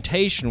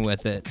connotation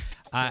with it.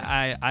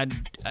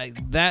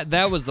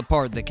 That was the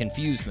part that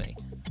confused me.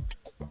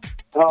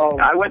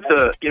 I went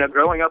to,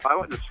 growing up, I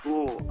went to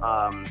school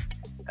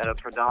at a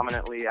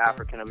predominantly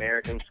African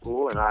American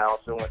school, and I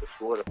also went to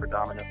school at a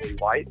predominantly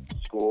white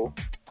school.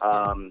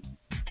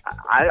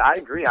 I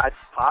agree.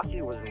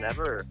 Posse was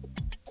never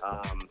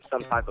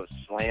some type of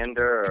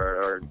slander,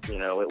 or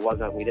it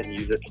wasn't. We didn't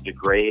use it to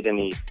degrade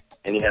any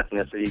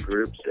ethnic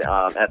groups.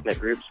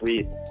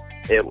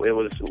 It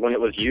was, when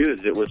it was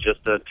used, it was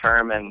just a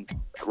term and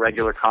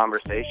regular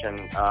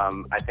conversation.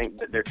 I think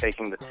that they're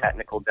taking the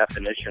technical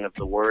definition of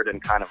the word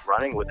and kind of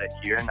running with it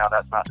here. Now,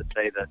 that's not to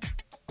say that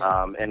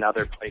in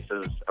other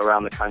places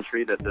around the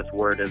country that this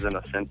word isn't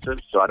offensive,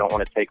 so I don't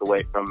want to take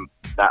away from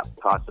that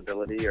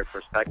possibility or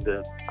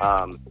perspective.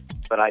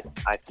 But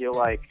I feel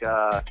like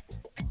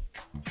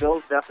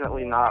Phil's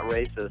definitely not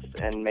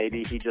racist, and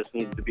maybe he just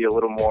needs to be a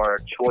little more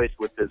choice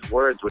with his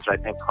words, which I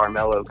think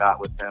Carmelo got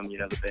with him.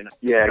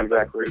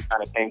 Exactly.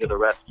 Kind of came to the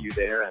rescue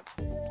there,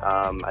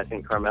 and I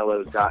think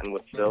Carmelo's gotten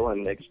with Phil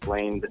and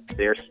explained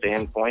their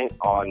standpoint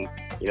on,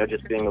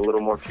 just being a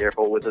little more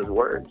careful with his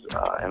words,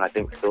 and I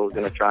think Phil's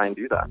going to try and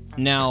do that.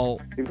 Now,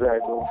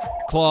 Exactly.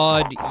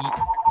 Claude,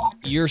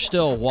 you're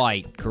still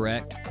white,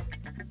 correct?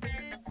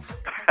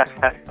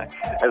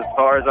 As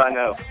far as I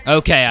know.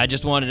 Okay, I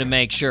just wanted to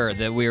make sure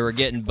that we were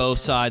getting both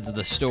sides of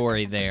the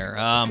story there.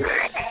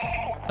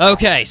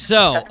 Okay,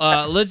 so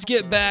let's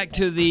get back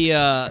to the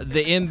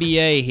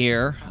NBA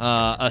here,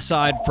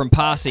 aside from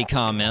posse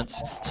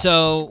comments.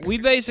 So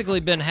we've basically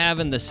been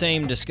having the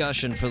same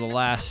discussion for the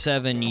last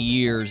 7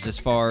 years as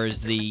far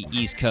as the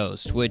East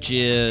Coast, which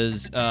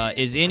is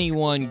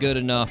anyone good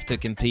enough to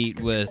compete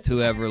with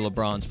whoever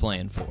LeBron's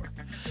playing for?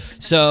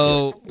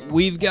 So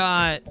we've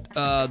got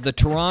the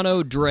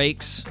Toronto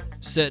Drakes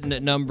sitting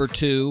at number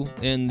 2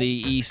 in the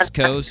East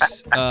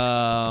Coast.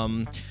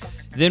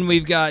 Then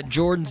we've got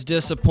Jordan's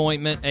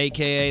Disappointment,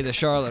 a.k.a. the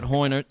Charlotte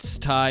Hornets,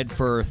 tied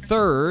for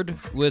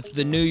 3rd with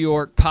the New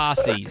York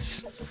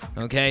Posses.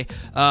 Okay?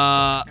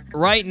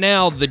 Right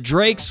now, the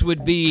Drakes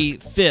would be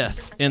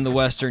 5th in the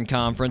Western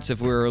Conference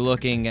if we were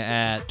looking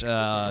at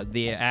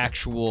the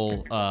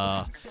actual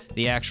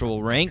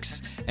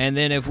ranks. And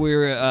then if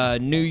we're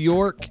New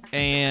York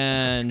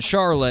and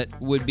Charlotte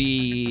would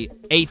be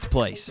 8th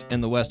place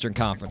in the Western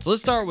Conference.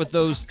 Let's start with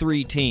those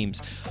 3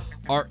 teams.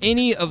 Are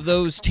any of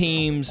those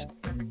teams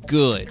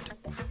good?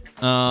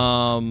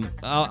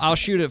 I'll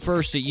shoot it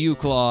first at you,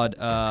 Claude.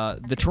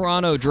 The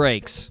Toronto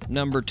Drakes,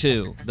 number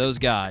 2. Those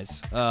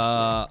guys.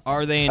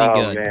 Are they any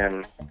good? Oh,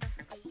 man.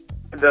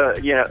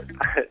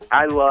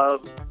 I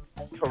love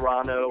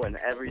Toronto and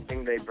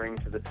everything they bring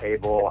to the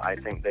table. I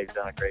think they've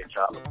done a great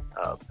job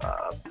of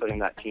putting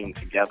that team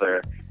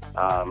together.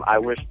 I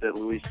wish that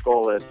Luis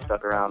Scola had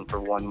stuck around for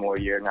one more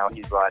year. Now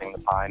he's riding the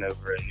pine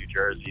over in New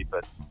Jersey,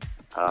 but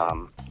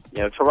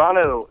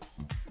Toronto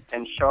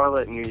and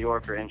Charlotte and New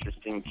York are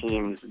interesting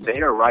teams. They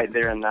are right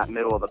there in that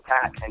middle of the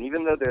pack. And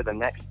even though they're the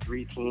next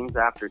 3 teams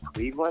after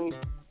Cleveland,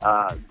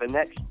 the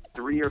next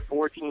 3 or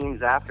 4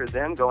 teams after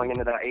them going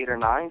into that 8 or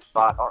 9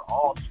 spot are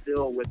all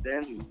still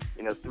within,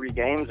 3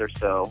 games or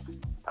so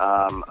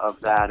of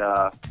that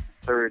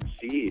 3rd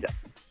seed.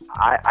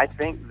 I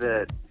think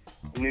that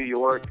New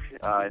York,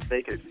 if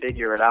they could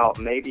figure it out,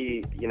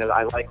 maybe,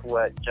 I like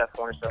what Jeff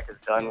Hornacek has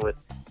done with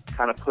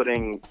kind of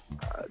putting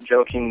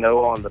Joakim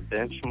Noah on the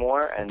bench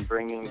more and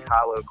bringing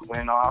Kylo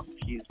Quinn off.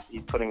 He's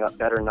putting up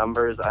better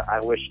numbers.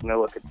 I wish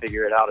Noah could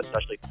figure it out,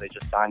 especially because they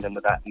just signed him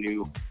to that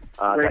new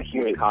that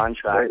huge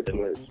contract.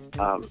 And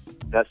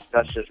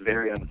that's just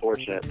very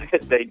unfortunate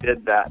that they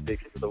did that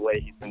because of the way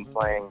he's been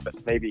playing, but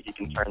maybe he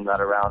can turn that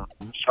around.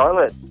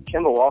 Charlotte,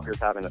 Kemba Walker's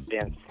having a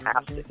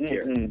fantastic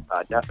year.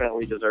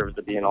 Definitely deserves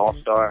to be an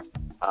all-star.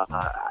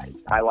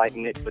 I like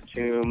Nick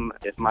Batum.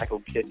 If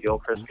Michael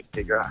Kidd-Gilchrist could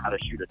figure out how to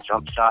shoot a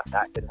jump shot,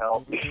 that could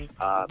help.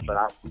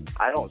 But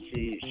I don't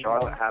see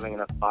Charlotte having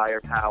enough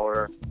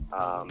firepower.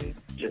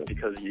 Just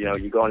because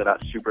you go into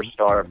that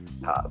superstar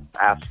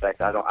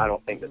aspect. I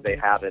don't think that they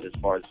have it as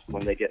far as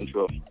when they get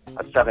into a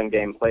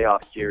 7-game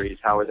playoff series.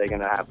 How are they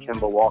going to have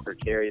Kemba Walker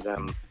carry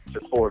them to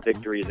 4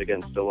 victories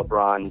against the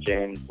LeBron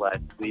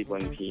James-led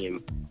Cleveland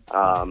team?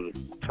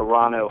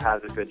 Toronto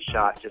has a good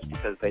shot just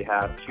because they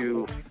have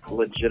 2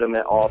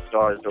 legitimate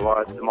all-stars.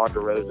 DeMar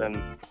DeRozan,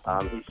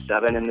 he's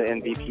 7 in the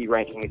MVP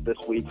rankings this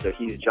week, so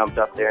he's jumped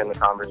up there in the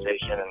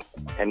conversation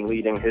and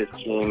leading his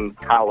team.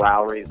 Kyle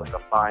Lowry is like a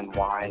fine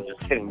wine,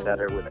 just getting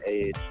better with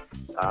age.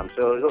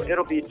 So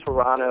it'll be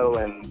Toronto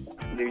and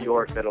New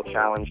York that'll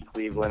challenge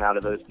Cleveland out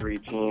of those 3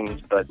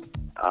 teams, but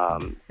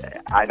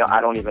I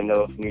don't even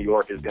know if New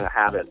York is going to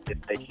have it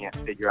if they can't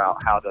figure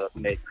out how to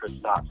make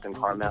Kristaps and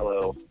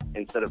Carmelo,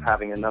 instead of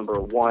having a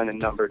number 1 and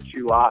number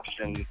 2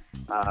 option,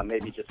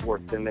 maybe just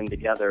work them in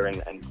together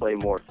and play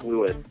more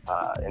fluid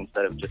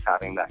instead of just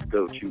having that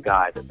go-to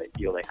guy that they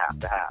feel they have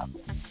to have.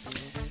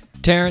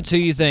 Terrence, who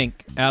you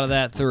think out of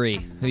that 3?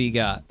 Who you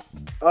got?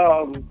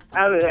 Out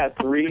of that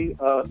 3,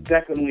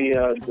 definitely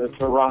the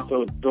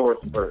Toronto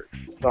Dorsbergs.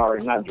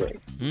 Sorry, not Drake.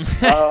 You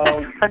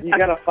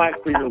got to fight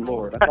for your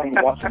lord. That's why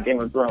I'm watching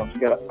Game of Thrones.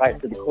 You got to fight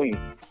for the queen.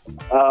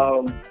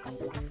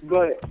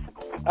 But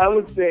I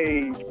would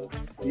say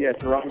Yeah,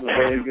 Toronto's a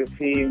very good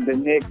team. The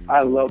Knicks,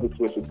 I love the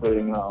switch of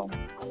putting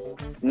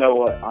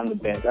Noah on the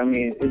bench. I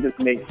mean, it just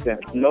makes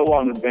sense. Noah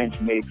on the bench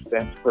makes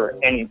sense for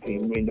any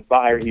team. I mean, the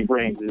fire he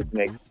brings, it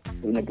makes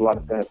a lot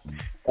of sense.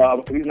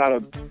 He's not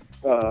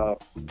a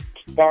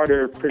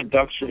starter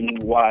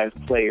production-wise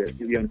player, if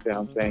you understand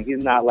what I'm saying.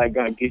 He's not like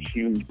going to get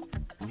you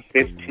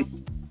 15,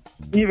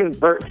 even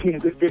 13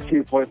 to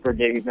 15 points per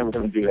game. He's never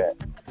going to do that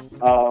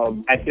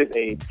at this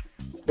age.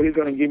 But he's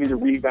going to give you the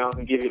rebounds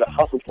and give you the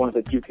hustle points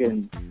that you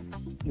can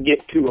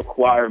get to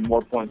acquire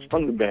more points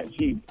from the bench.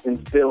 He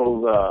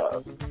instills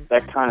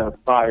that kind of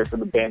fire for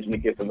the bench and it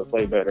gets them to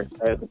play better.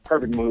 It's a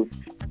perfect move.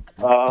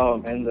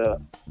 And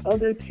the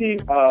other team,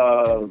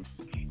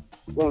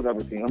 what was the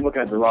other team? I'm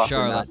looking at the roster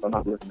now, so I'm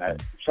not looking at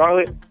it.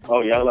 Charlotte?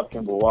 Oh, yeah, I love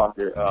Kemba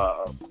Walker.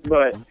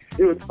 But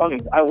it was funny.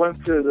 I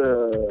went to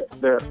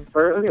their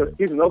first, I think it was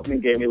season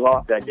opening game. They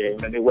lost that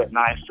game, and they went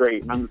 9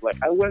 straight. And I'm just like,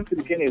 I went to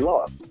the game they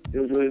lost. It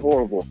was really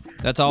horrible.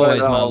 That's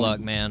always my luck,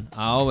 man.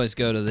 I always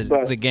go to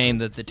the game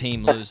that the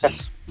team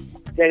loses.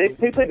 Yeah,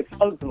 they played the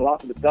Celtics and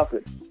lost to the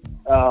Celtics.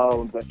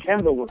 But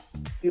Kemba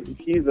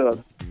he's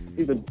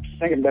a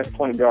second best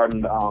point guard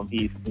in the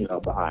East,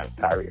 behind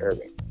Kyrie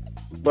Irving.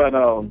 But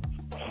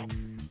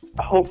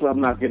hopefully I'm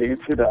not getting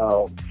into the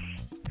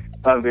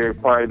other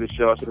part of the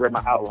show. I should read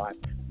my outline.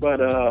 But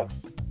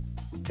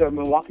the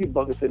Milwaukee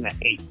Bucks are sitting at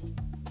 8.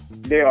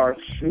 They are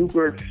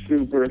super,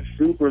 super,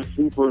 super,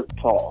 super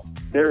tall.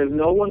 There is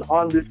no one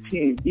on this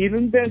team,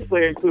 even bench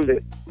player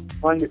included,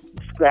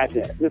 scratch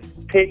that.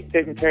 Just take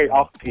Stephen Curry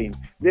off the team.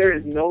 There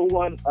is no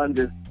one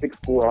under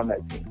 6'4" on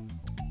that team.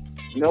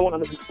 No one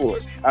under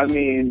 6'4". I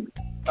mean,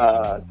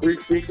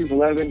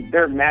 3-11,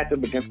 their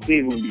matchup against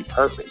Cleveland would be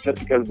perfect just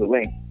because of the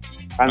length.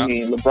 I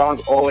mean,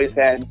 LeBron's always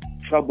had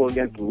trouble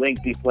against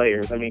lengthy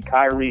players. I mean,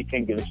 Kyrie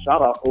can get a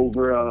shot off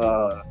over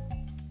a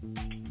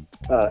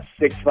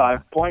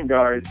 6'5" point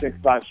guard,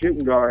 6'5"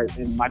 shooting guard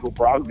in Michael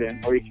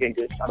Brogdon, or he can't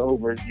get a shot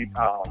over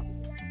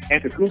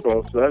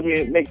Antetokounmpo. So, I mean,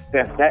 it makes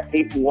sense. That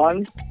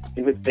 8-1,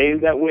 if it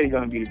stays that way, it's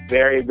going to be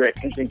very, very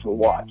interesting to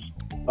watch.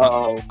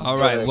 All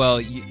right. Well,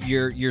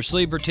 your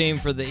sleeper team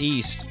for the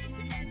East.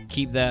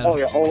 Keep that. Oh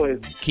yeah, always.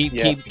 Keep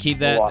that.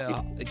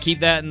 Keep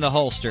that in the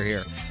holster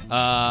here.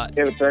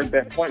 They're the third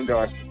best point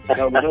guard.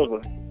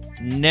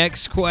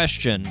 Next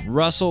question.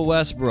 Russell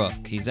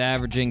Westbrook. He's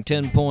averaging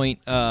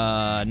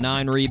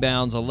 10.9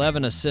 rebounds,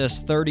 11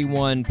 assists,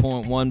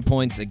 31.1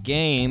 points a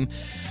game.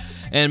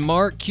 And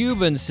Mark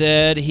Cuban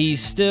said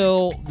he's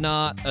still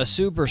not a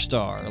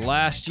superstar.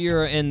 Last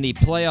year in the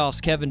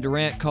playoffs, Kevin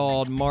Durant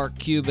called Mark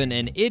Cuban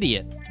an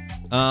idiot.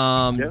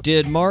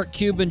 Did Mark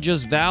Cuban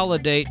just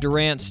validate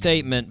Durant's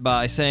statement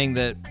by saying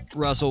that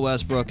Russell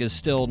Westbrook is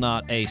still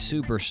not a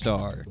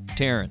superstar?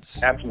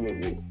 Terrence.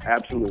 Absolutely.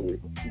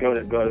 Go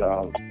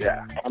to,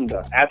 yeah, I'm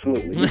done.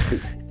 Absolutely.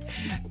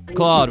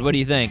 Claude, what do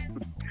you think?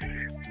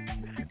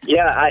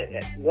 Yeah,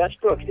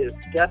 Westbrook is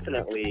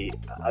definitely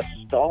a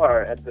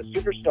star. As a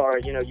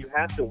superstar, you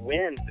have to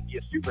win to be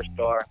a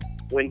superstar.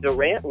 When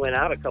Durant went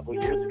out a couple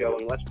years ago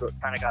and Westbrook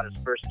kind of got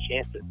his first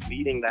chance at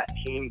leading that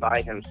team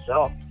by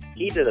himself,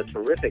 he did a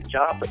terrific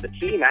job, but the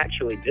team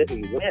actually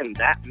didn't win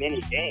that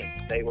many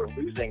games. They were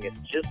losing at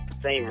just the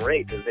same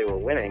rate as they were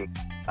winning.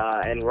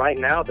 And right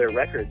now their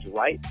record's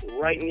right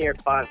near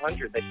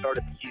 500. They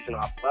started the season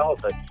off well,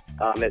 but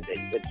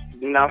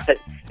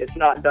it's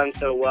not done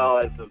so well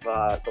as of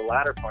the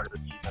latter part of the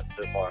season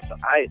so far. So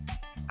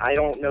I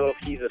don't know if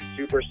he's a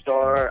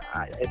superstar.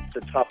 It's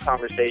a tough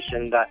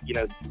conversation.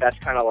 That's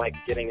kind of like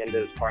getting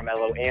into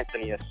Carmelo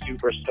Anthony, a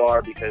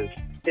superstar, because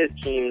his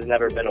team's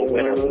never been a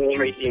winner. Was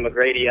Tracy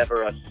McGrady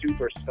ever a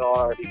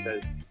superstar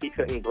because he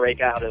couldn't break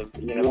out of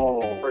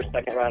the first,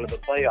 second round of the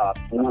playoffs?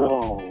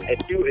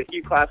 If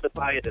you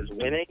classify it as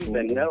winning,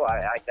 then no,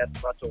 I guess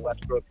Russell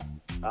Westbrook,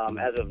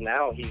 as of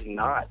now, he's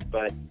not.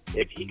 But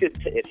if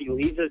he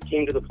leads his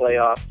team to the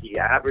playoffs, he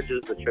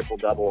averages the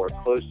triple-double or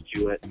close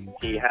to it.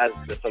 He has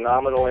the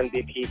phenomenal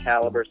MVP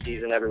caliber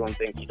season everyone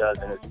thinks he does,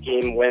 and his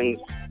team wins,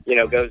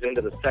 goes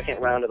into the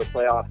second round of the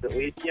playoffs at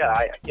least. Yeah,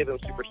 I give him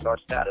superstar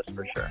status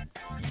for sure.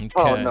 Okay.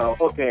 Oh, no.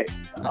 Okay.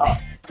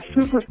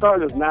 Superstar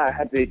does not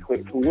have to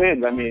equate to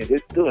wins. I mean,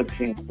 it's still a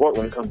team sport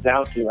when it comes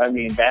down to. I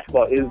mean,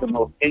 basketball is the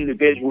most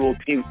individual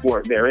team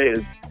sport there is.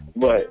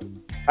 But,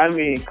 I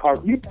mean,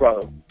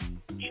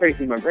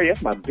 Tracy McGrady,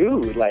 that's my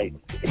dude. Like,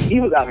 he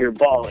was out here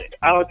balling.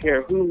 I don't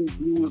care who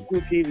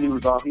team he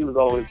was on. He was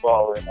always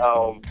balling.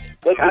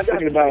 Look, I've got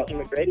Tracy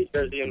McGrady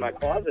jersey in my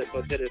closet,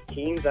 but did his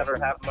teams ever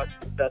have much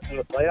success in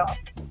the playoffs?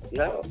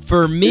 No.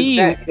 For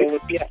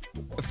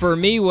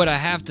me, what I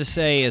have to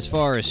say as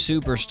far as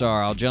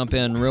superstar, I'll jump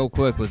in real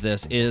quick with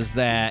this, is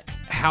that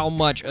how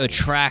much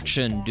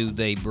attraction do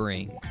they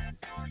bring?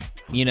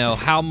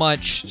 How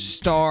much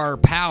star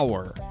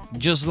power?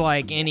 Just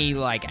like any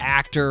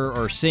actor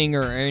or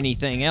singer or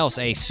anything else,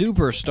 a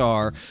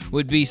superstar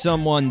would be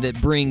someone that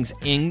brings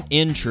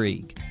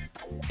intrigue.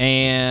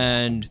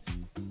 And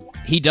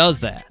he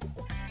does that.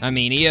 I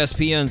mean,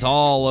 ESPN's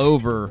all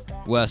over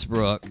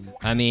Westbrook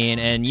I mean,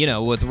 and,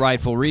 with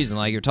rightful reason,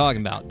 like you're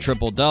talking about.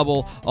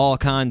 Triple-double, all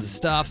kinds of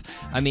stuff.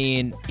 I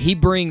mean, he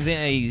brings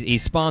in,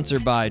 he's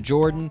sponsored by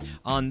Jordan.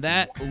 On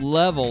that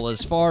level,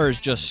 as far as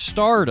just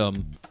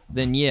stardom,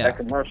 then yeah. That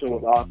commercial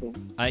was awesome.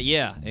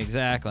 Yeah,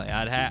 exactly.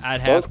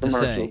 I'd have to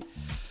say.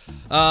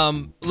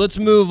 Let's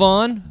move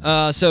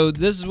on. So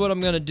this is what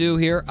I'm going to do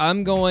here.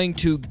 I'm going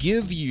to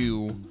give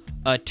you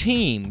a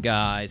team,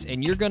 guys,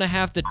 and you're going to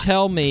have to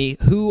tell me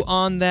who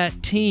on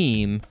that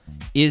team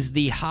is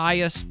the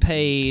highest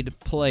paid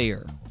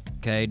player.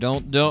 Okay,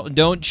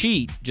 don't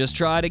cheat. Just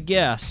try to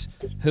guess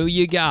who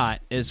you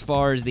got as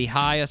far as the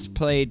highest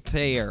paid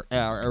player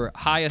or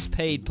highest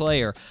paid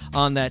player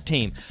on that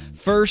team.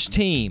 First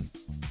team,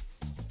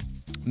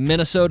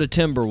 Minnesota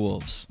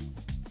Timberwolves.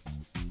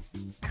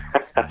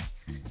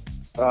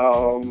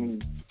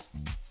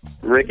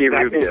 Ricky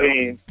Zach Rubio.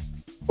 LaVine.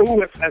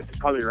 Ooh, that's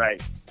probably right.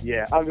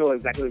 Yeah, I'll go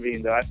with Zach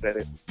LaVine, though. I said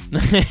it.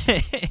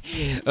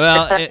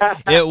 Well,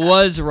 it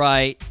was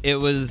right. It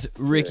was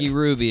Ricky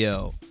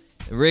Rubio.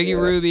 Ricky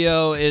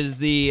Rubio is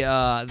the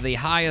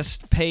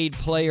highest paid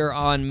player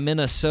on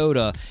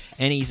Minnesota,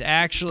 and he's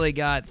actually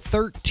got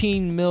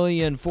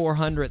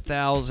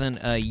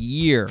 $13,400,000 a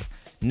year.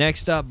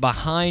 Next up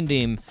behind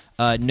him,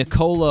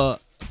 Nikola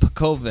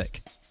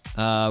Pekovic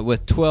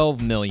with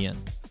 $12 million.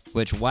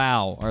 Which,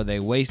 wow, are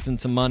they wasting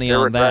some money They're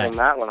on that? regretting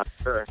that one, I'm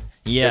sure.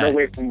 Yeah. Don't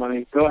waste some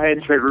money. Go ahead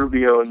and trade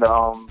Rubio in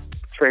the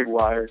trade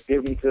wire.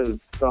 Give him to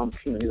some,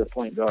 he's a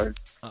point guard.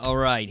 All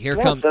right, here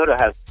comes. Minnesota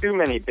has too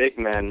many big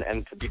men,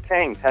 and to be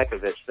paying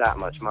Pekovic that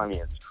much money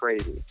is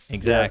crazy.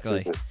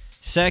 Exactly.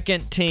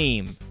 Second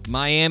team,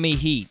 Miami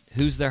Heat.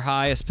 Who's their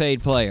highest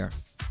paid player?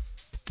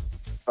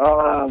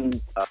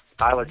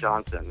 Tyler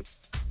Johnson.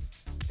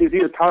 Is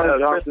either Tyler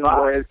Johnson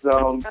or it's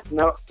no.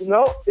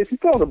 Is he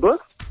still on the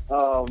books?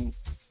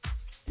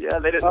 Yeah,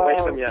 they didn't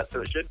waive him yet,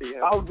 so it should be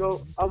him. I'll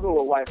go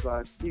with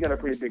Whiteside. He got a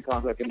pretty big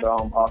contract in the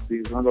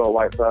offseason. I'll go with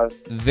Whiteside.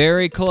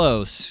 Very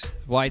close.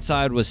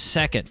 Whiteside was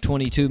second,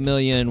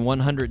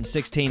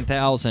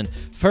 $22,116,000.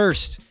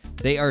 First,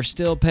 they are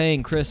still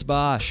paying Chris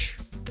Bosh.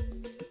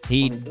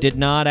 He did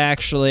not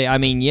actually,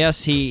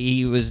 yes,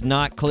 he was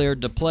not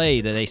cleared to play,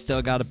 that they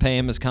still got to pay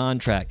him his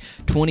contract.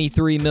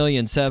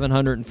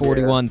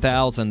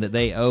 $23,741,000 that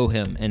they owe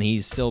him, and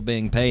he's still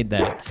being paid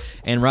that.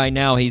 And right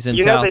now he's in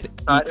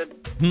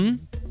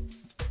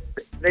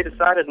They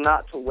decided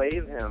not to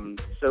waive him,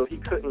 so he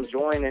couldn't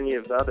join any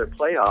of the other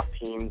playoff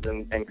teams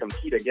and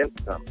compete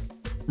against them.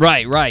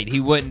 Right. He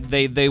wouldn't.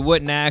 They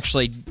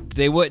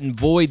wouldn't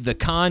void the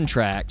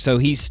contract, so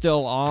he's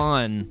still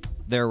on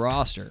their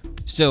roster.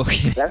 So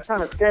that's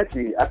kind of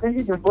sketchy. I think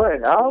he can play.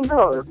 I don't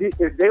know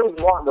if they was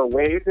wanting to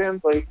waive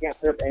him so he can't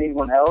play with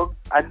anyone else.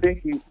 I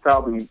think he's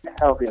probably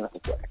healthy enough to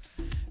play.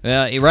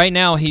 Right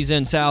now he's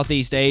in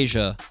Southeast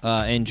Asia,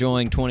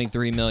 enjoying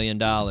 $23 million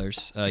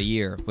a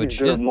year,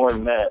 which is more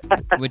than that.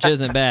 Which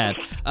isn't bad.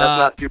 That's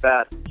not too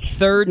bad.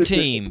 Third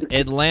team,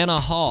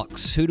 Atlanta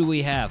Hawks. Who do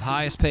we have?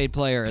 Highest paid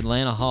player,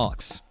 Atlanta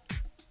Hawks.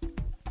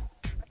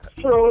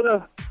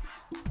 Schroeder.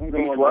 I'm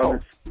going with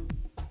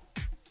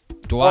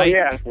Dwight. Oh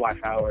yeah, Dwight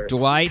Howard.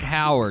 Dwight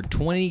Howard,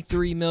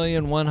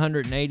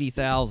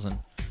 $23,180,000.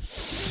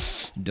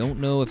 Don't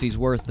know if he's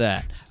worth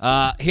that.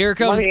 Here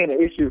comes. Money ain't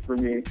an issue for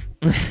me.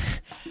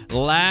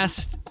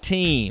 Last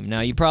team. Now,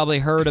 you probably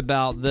heard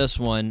about this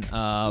one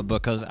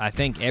because I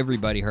think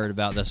everybody heard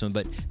about this one,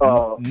 but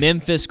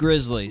Memphis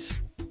Grizzlies.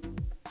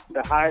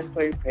 The highest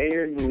paid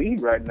player in the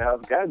league right now.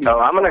 It's gotta be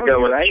I'm going to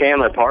go with right?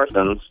 Chandler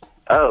Parsons.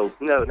 Oh,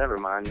 no, never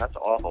mind. That's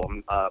awful.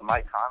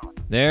 Mike Conley.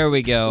 There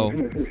we go.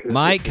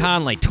 Mike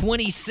Conley,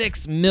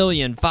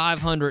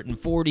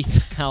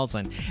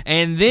 $26,540,000.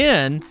 And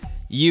then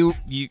you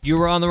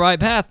were on the right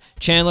path.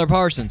 Chandler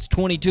Parsons,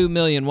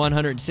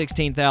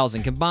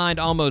 $22,116,000. Combined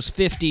almost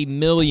 $50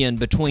 million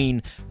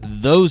between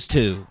those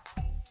two.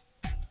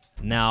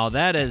 Now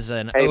that is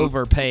an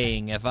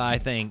overpaying if I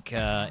think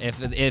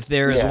if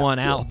there is one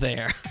out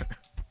there.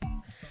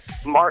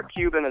 Mark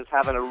Cuban is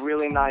having a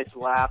really nice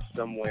laugh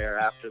somewhere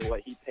after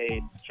what he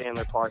paid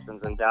Chandler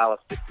Parsons in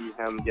Dallas to see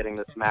him getting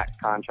this max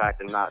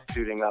contract and not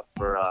suiting up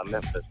for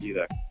Memphis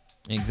either.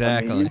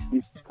 Exactly.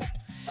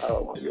 I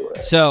don't want to do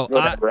that. So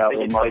I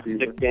think he played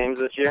 6 games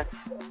this year.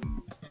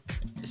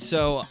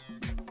 So,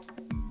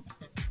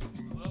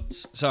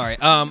 sorry.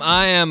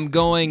 I am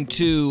going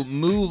to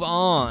move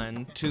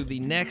on to the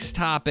next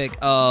topic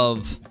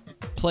of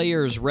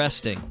players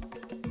resting.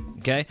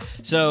 Okay,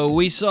 so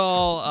we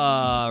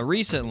saw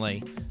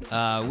recently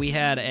we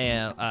had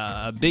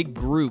a big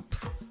group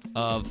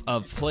of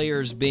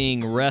players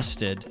being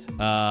rested,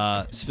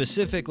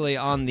 specifically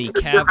on the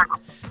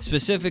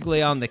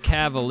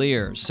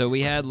Cavaliers. So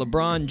we had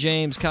LeBron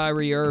James,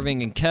 Kyrie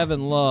Irving, and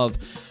Kevin Love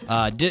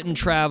didn't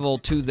travel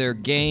to their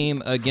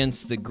game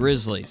against the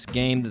Grizzlies,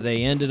 game that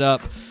they ended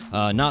up,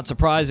 not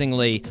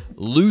surprisingly,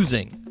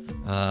 losing.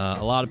 A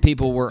lot of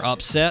people were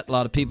upset. A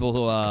lot of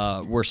people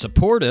were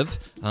supportive.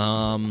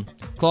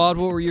 Claude, what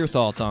were your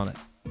thoughts on it?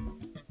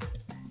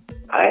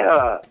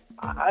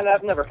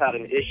 I've never had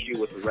an issue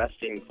with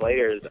resting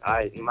players.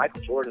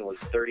 Michael Jordan was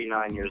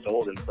 39 years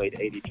old and played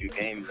 82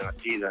 games in a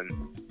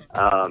season.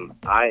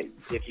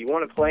 If you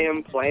want to play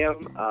them, play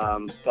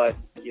them. But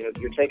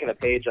you're taking a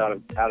page out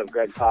of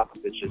Greg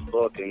Popovich's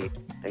book and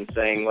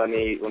saying, let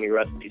me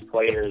rest these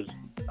players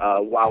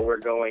while we're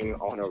going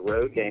on a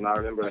road game. I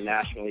remember a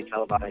nationally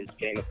televised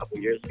game a couple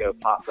years ago.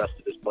 Pop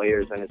rested his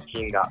players, and his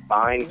team got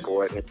fined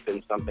for it. And it's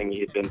been something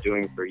he's been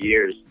doing for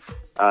years.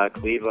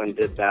 Cleveland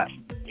did that,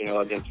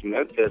 against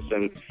Memphis.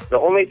 And the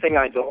only thing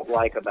I don't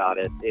like about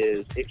it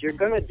is if you're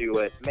going to do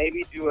it,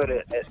 maybe do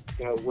it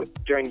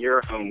during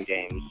your home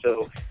games.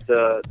 So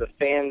the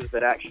fans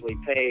that actually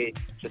pay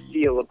to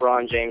see a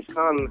LeBron James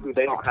come, who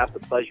they don't have the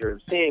pleasure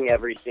of seeing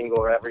every single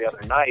or every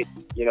other night,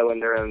 in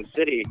their own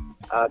city,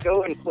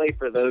 go and play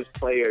for those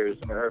players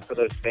or for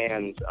those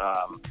fans.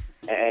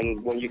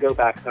 And when you go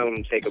back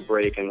home, take a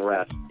break and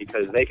rest,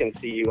 because they can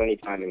see you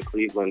anytime in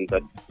Cleveland.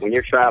 But when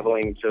you're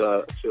traveling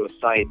to a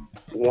site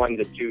 1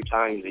 to 2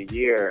 times a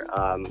year,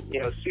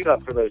 suit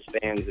up for those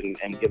fans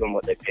and give them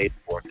what they paid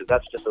for, because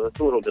it's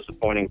a little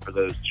disappointing for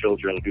those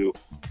children who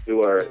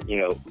are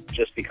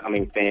just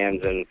becoming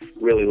fans and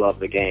really love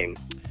the game.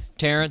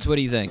 Terrence, what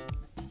do you think?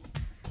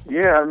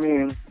 Yeah, I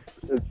mean,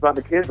 it's about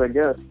the kids, I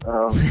guess.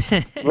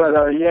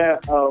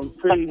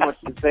 Pretty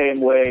much the same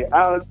way.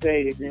 I would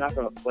say if you're not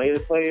going to play the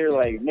player,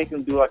 make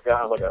them do like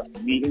a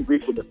meet and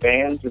greet with the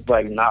fans. It's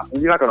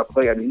if you're not going to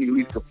play, I mean, you at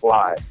least could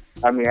fly.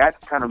 I mean, that's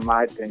kind of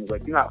my thing.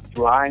 You're not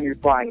flying, you're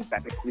flying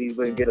back to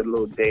Cleveland, get a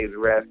little day's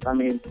rest. I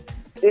mean,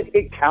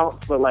 it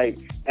counts, but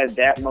at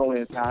that moment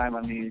in time,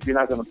 I mean, if you're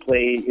not going to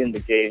play in the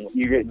game,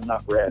 you're getting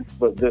enough rest.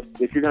 But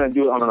if you're going to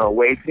do it on an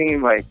away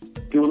team,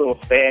 do a little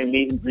fan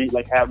meet and greet,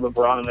 have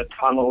LeBron in the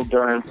tunnel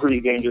during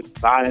pregame, just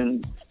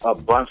signing a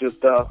bunch of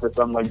stuff or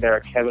something like that. Or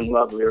Kevin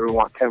Love, we ever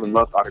want Kevin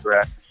Love's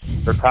autograph,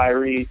 for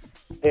Kyrie.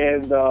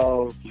 And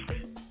that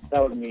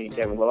was me,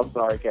 Kevin Love. I'm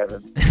sorry,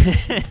 Kevin.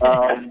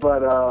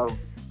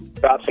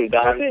 Drop some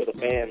dimes for the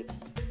fans.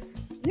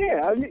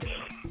 Yeah, I mean,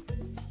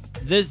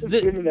 This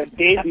giving a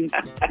baby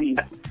speech.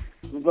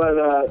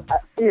 But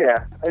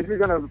if you're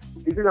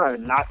gonna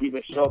not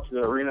even show up to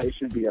the arena, it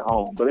should be at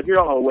home. But if you're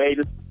on the way,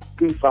 just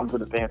do something for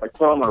the fans,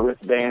 throw them a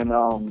wristband.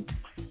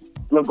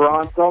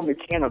 LeBron, throw them the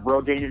can of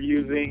Rogaine you're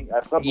using,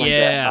 something like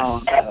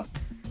that.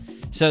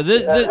 So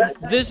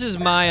this is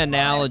my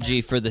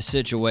analogy for the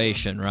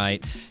situation,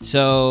 right?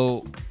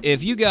 So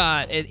if you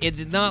got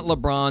it's not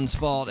LeBron's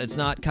fault, it's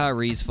not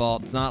Kyrie's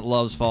fault, it's not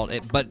Love's fault,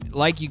 but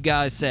like you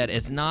guys said,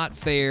 it's not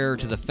fair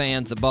to the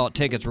fans that bought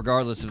tickets,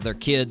 regardless if they're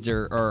kids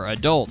or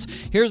adults.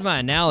 Here's my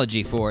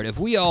analogy for it: if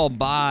we all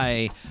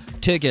buy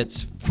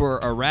tickets for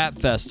a rap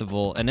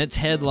festival and it's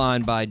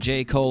headlined by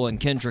J. Cole and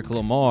Kendrick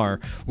Lamar,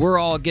 we're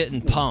all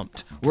getting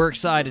pumped. We're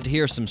excited to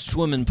hear some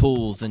swimming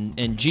pools and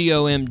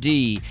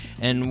GOMD,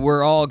 and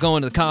we're all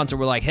going to the concert.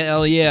 We're like,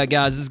 hell yeah,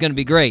 guys, this is going to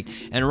be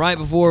great. And right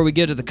before we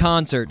get to the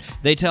concert,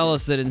 they tell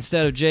us that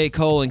instead of J.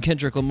 Cole and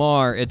Kendrick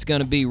Lamar, it's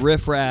going to be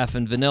Riff Raff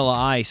and Vanilla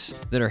Ice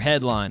that are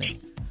headlining.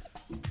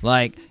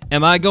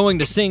 Am I going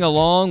to sing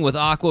along with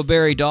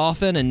Aquaberry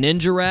Dolphin and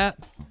Ninja Rat?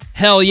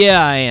 Hell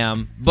yeah, I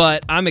am,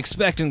 but I'm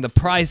expecting the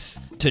price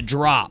to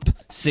drop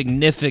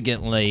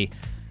significantly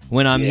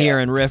when I'm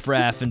hearing Riff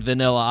Raff and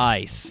Vanilla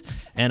Ice,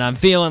 and I'm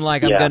feeling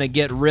like I'm going to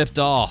get ripped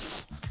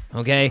off,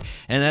 okay?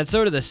 And that's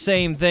sort of the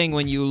same thing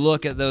when you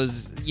look at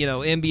those,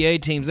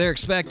 NBA teams. They're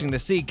expecting to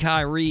see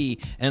Kyrie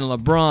and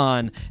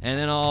LeBron, and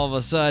then all of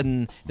a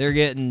sudden they're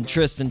getting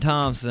Tristan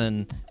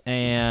Thompson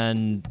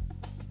and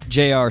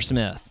J.R.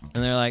 Smith.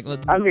 And they're like,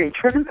 I mean,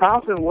 Tristan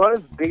Thompson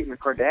was dating the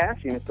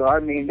Kardashians, so I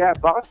mean, that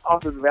box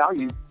office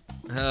value,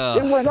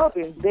 it went up.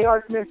 And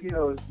J.R. Smith,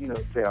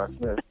 J.R.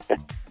 Smith.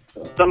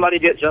 Somebody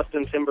get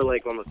Justin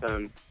Timberlake on the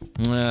phone.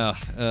 Well,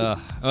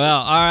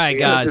 all right,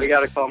 guys. We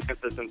got to call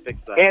Memphis and fix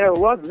that. And it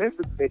was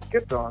Memphis they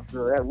skipped on,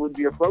 so that would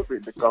be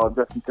appropriate to call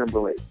Justin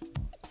Timberlake.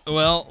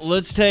 Well,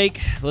 let's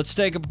take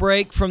a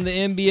break from the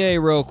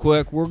NBA real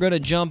quick. We're going to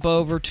jump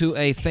over to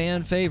a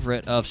fan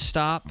favorite of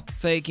Stop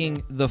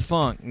Faking the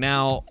Funk.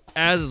 Now,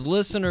 as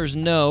listeners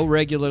know,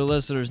 regular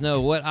listeners know,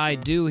 what I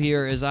do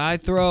here is I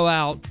throw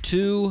out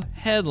 2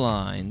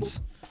 headlines,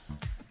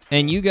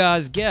 and you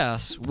guys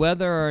guess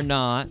whether or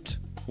not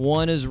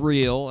one is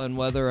real and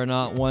whether or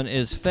not one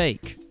is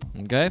fake.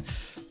 Okay?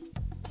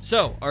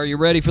 So, are you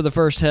ready for the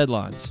first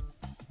headlines?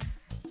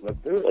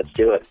 Let's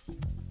do it.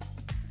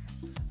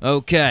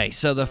 Okay,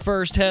 so the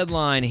first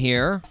headline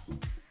here: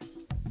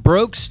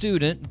 broke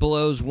student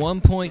blows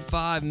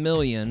 $1.5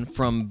 million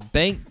from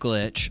bank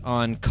glitch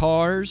on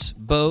cars,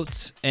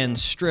 boats, and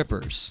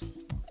strippers.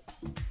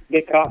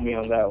 They caught me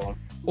on that one.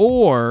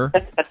 Or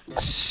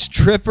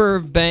stripper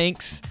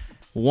banks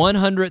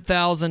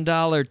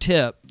 $100,000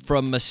 tip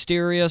from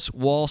mysterious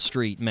Wall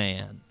Street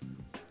man.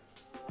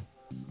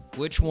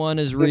 Which one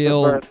is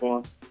real? It's the first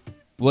one.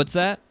 What's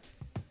that?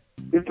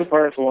 It's the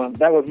first one.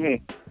 That was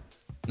me.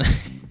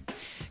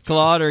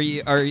 Claude, are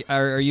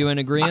you in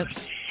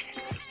agreement?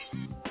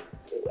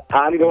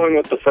 I'm going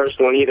with the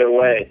first one either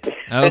way.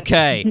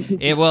 Okay.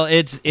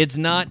 It's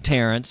not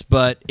Terrence,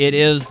 but it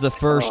is the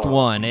first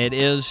one. It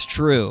is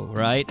true,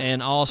 right?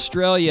 In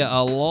Australia,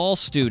 a law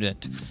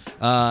student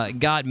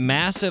got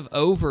massive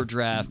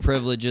overdraft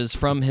privileges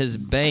from his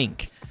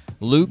bank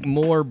Luke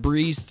Moore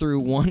breezed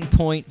through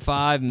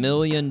 $1.5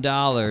 million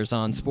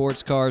on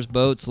sports cars,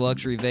 boats,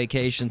 luxury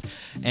vacations,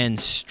 and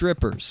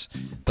strippers.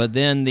 But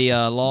then the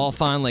law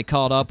finally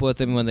caught up with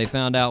him when they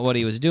found out what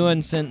he was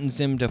doing, sentenced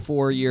him to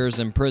 4 years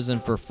in prison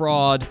for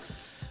fraud.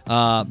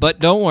 But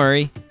don't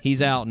worry,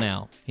 he's out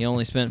now. He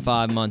only spent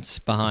 5 months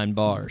behind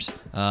bars.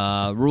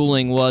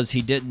 Ruling was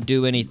he didn't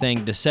do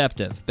anything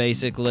deceptive.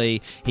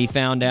 Basically, he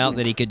found out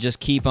that he could just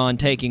keep on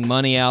taking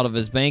money out of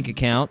his bank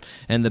account,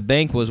 and the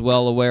bank was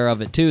well aware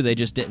of it too. They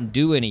just didn't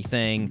do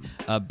anything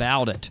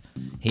about it.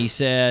 He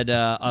said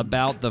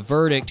about the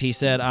verdict, he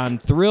said, "I'm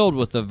thrilled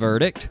with the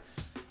verdict.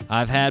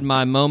 I've had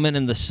my moment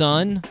in the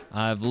sun.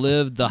 I've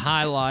lived the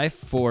high life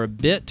for a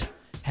bit.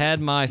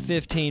 Had my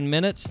 15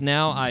 minutes.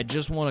 Now I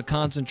just want to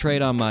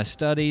concentrate on my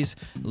studies,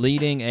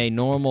 leading a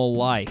normal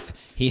life."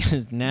 He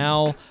is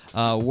now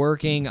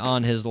working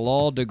on his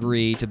law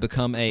degree to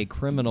become a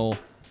criminal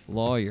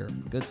lawyer.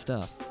 Good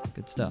stuff.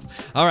 Good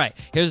stuff. All right,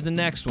 here's the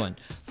next one.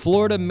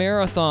 Florida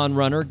marathon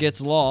runner gets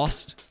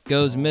lost,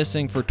 goes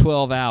missing for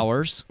 12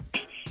 hours.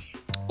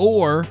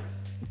 Or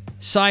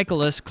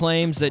cyclist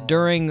claims that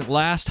during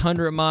last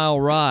 100-mile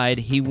ride,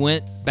 he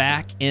went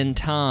back in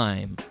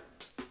time.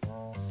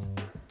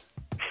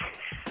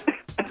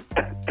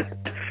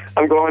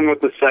 I'm going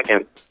with the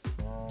second.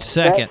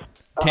 Second.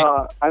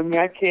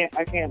 I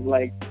can't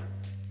like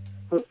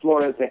put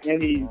Florida to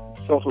any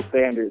social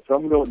standard, so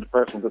I'm going with the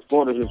first one because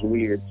Florida's just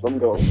weird. So I'm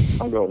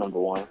going number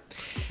one.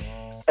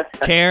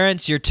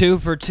 Terrence, you're 2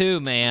 for 2,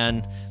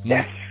 man.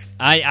 Yes.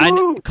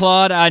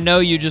 Claude, I know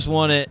you just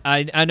wanted.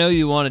 I know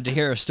you wanted to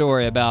hear a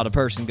story about a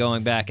person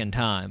going back in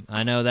time.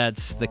 I know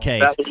that's the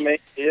case. That was me.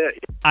 Yeah.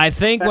 I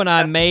think when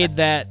I made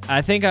that,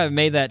 I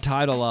made that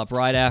title up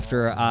right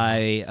after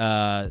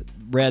I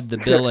read the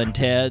Bill and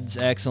Ted's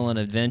Excellent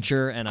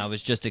Adventure, and I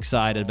was just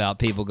excited about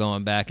people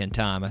going back in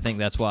time. I think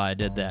that's why I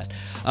did that.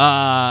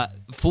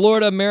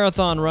 Florida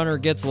marathon runner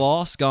gets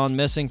lost, gone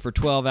missing for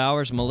 12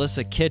 hours.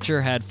 Melissa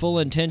Kitcher had full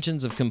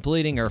intentions of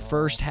completing her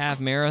first half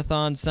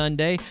marathon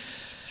Sunday,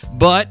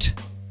 but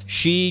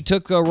she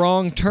took a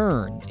wrong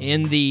turn.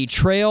 In the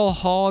Trail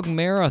Hog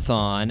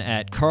Marathon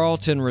at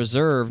Carlton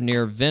Reserve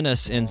near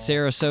Venice in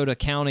Sarasota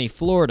County,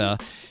 Florida,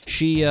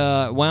 she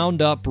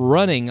wound up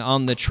running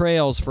on the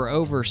trails for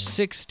over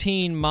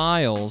 16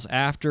 miles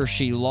after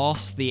she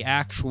lost the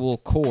actual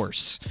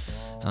course.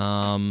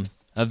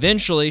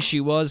 Eventually, she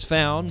was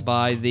found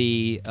by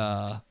the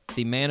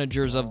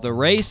managers of the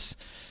race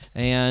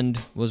and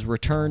was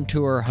returned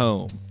to her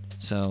home.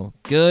 So,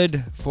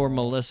 good for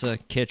Melissa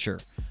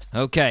Kitcher.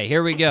 Okay,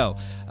 here we go.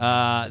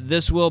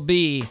 This will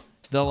be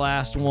the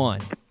last one.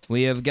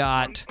 We have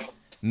got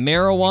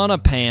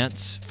marijuana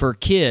pants for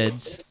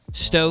kids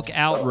stoke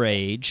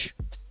outrage,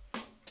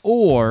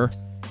 or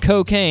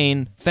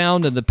cocaine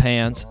found in the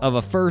pants of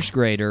a first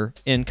grader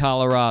in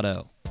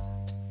Colorado.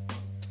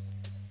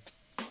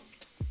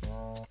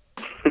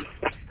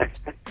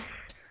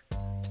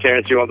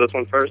 Terrence, you want this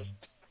one first?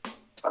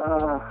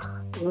 I'm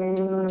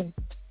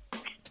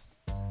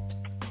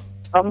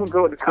going to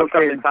go with the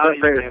cocaine in the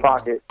grader's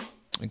pocket.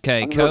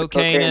 Okay,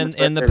 cocaine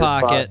in the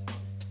pocket.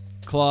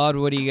 Claude,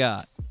 what do you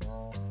got?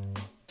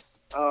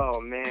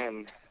 Oh,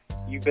 man.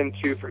 You've been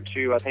 2 for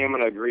 2. I think I'm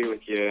going to agree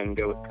with you and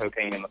go with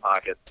cocaine in the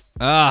pocket.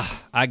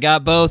 I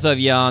got both of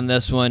you on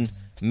this one.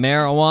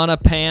 Marijuana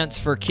pants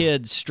for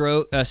kids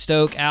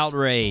stoke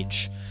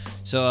outrage.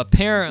 So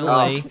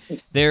apparently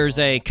there's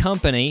a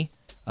company,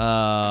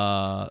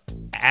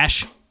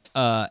 Aoshi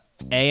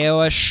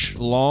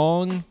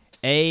Long,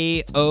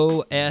 AOSHI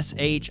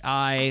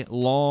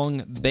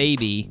Long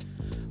Baby,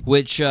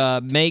 which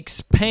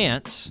makes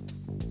pants,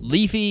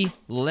 leafy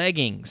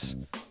leggings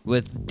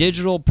with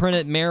digital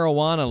printed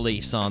marijuana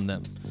leaves on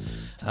them.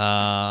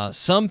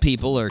 Some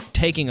people are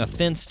taking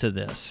offense to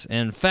this.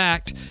 In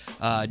fact,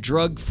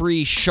 Drug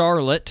Free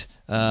Charlotte,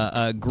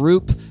 a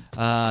group,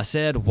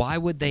 said, why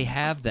would they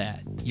have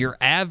that? You're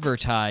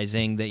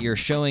advertising that you're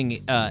showing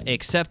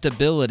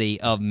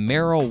acceptability of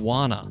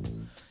marijuana.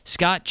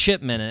 Scott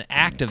Chipman, an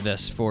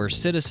activist for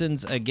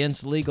Citizens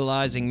Against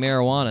Legalizing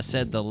Marijuana,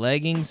 said the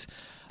leggings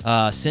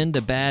send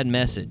a bad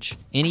message.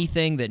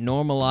 Anything that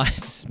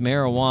normalizes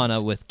marijuana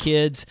with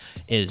kids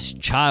is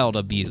child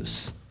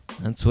abuse.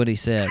 That's what he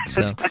said.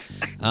 So,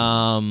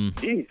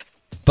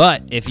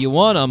 but if you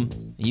want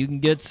them, you can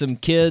get some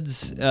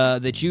kids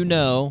that you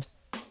know,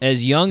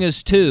 as young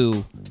as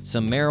 2,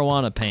 some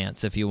marijuana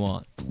pants if you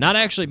want. Not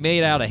actually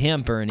made out of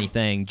hemp or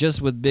anything,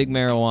 just with big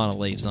marijuana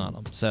leaves on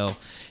them. So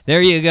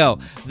there you go.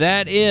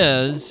 That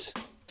is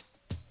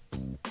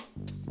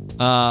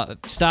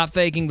Stop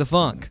Faking the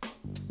Funk.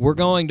 We're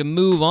going to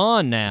move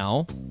on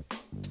now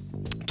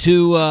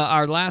to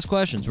our last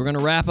questions. We're going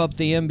to wrap up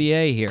the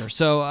NBA here.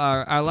 So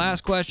our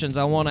last questions,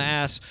 I want to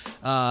ask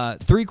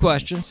 3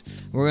 questions.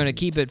 We're going to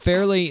keep it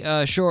fairly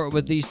short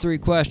with these 3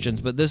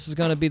 questions, but this is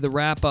going to be the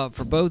wrap-up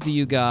for both of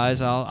you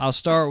guys. I'll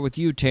start with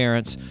you,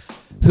 Terrence.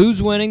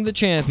 Who's winning the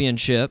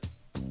championship?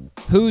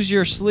 Who's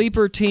your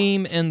sleeper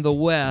team in the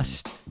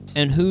West?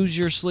 And who's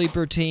your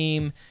sleeper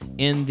team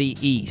in the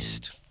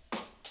East?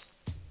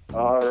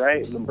 All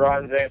right,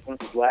 LeBron James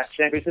wins his last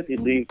championship. He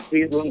leads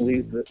Cleveland,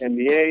 leads the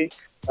NBA.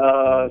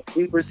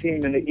 Sleeper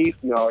team in the East,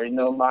 you already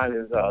know mine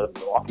is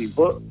Milwaukee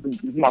Bucks.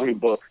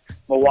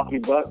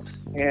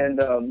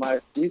 And my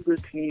sleeper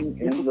team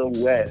in the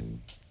West,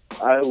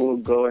 I will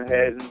go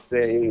ahead and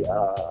say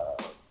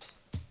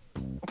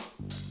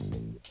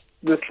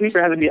the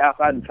sleeper has to be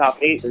outside the top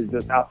 8 or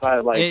just outside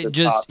of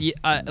top?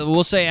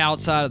 We'll say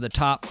outside of the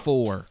top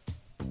 4.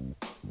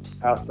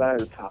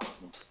 Outside of the top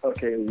 4.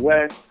 Okay,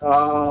 West.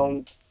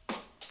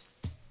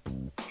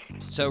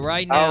 So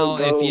right now,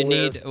 if you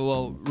need,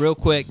 real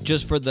quick,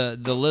 just for the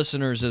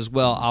listeners as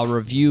well, I'll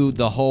review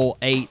the whole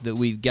 8 that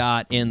we've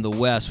got in the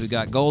West. We've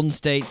got Golden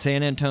State,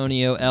 San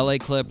Antonio, LA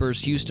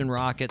Clippers, Houston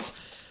Rockets,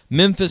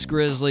 Memphis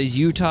Grizzlies,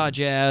 Utah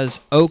Jazz,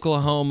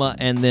 Oklahoma,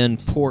 and then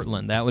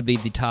Portland. That would be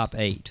the top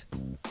 8.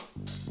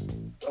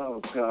 Oh,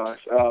 gosh.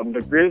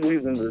 The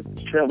Grizzlies and the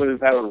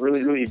Trailblazers have a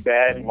really, really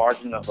bad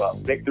margin of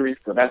victory,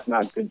 so that's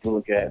not good to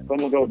look at. So I'm going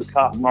to go with the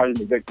top margin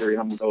of victory,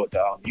 and I'm going to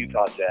go with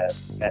Utah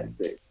Jazz at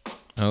 6.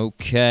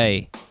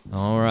 Okay.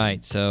 All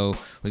right. So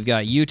we've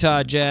got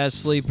Utah Jazz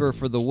sleeper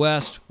for the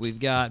West. We've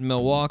got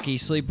Milwaukee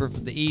sleeper for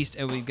the East.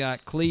 And we've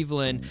got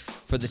Cleveland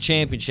for the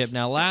championship.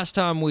 Now, last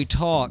time we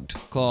talked,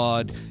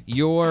 Claude,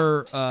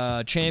 your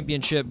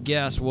championship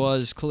guess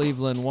was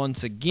Cleveland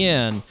once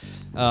again.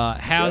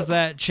 Has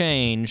that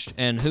changed?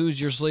 And who's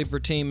your sleeper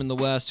team in the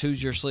West?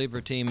 Who's your sleeper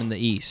team in the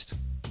East?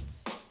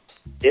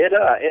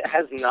 It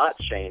has not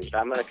changed.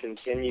 I'm going to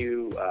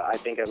continue. I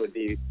think it would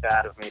be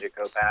bad of me to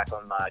go back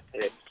on my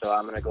pick, so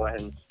I'm going to go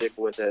ahead and stick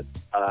with it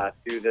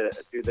through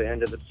the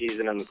end of the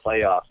season and the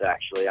playoffs.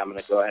 Actually, I'm going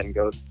to go ahead and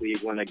go with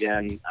Cleveland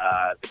again.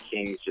 The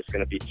Kings just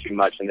going to be too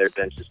much, and their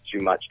bench is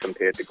too much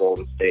compared to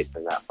Golden State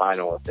in that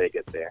final if they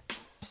get there.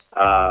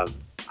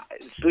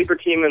 Sleeper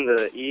team in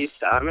the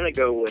East. I'm going to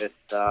go with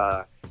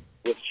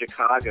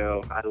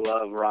Chicago. I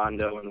love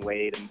Rondo and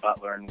Wade and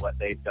Butler and what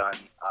they've done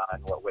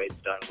and what Wade's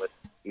done with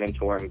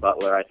mentoring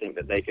Butler. I think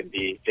that they could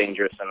be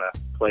dangerous in a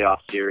playoff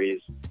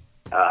series.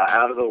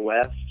 Out of the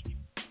West,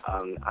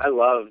 I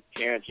love,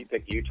 Terrence, you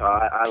picked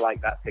Utah. I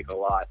like that pick a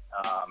lot.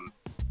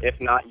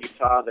 If not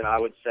Utah, then I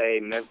would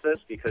say Memphis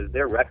because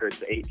their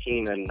record's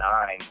 18-9.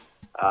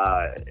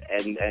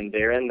 And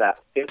they're in that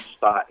 5th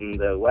spot in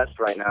the West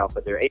right now,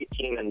 but they're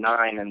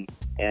 18-9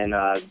 and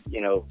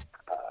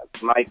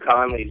Mike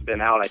Conley's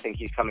been out. I think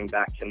he's coming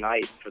back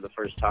tonight for the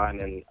first time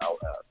in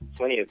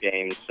plenty of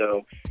games.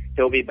 So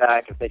he'll be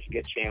back if they can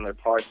get Chandler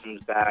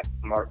Parsons back,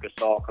 Marc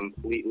Gasol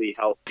completely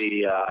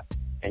healthy,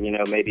 and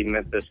maybe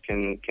Memphis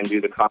can do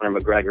the Conor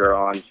McGregor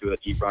on to a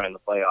deep run in the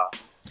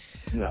playoffs.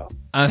 No.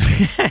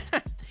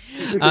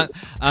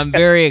 I'm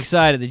very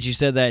excited that you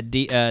said that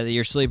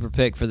your sleeper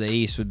pick for the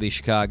East would be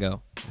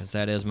Chicago, because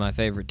that is my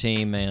favorite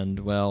team,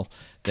 and, well,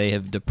 they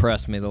have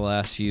depressed me the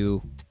last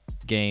few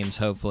games.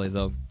 Hopefully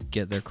they'll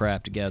get their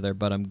crap together,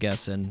 but I'm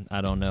guessing, I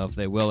don't know if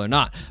they will or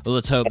not. Well,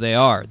 let's hope they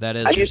are. That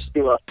is. I used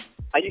to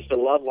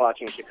love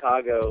watching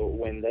Chicago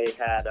when they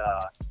had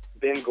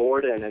Ben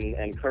Gordon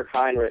and Kirk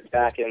Heinrich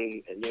back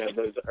in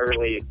those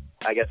early.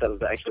 I guess that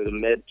was actually the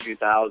mid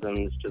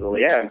 2000s to the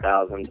late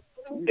 2000s.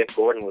 Dick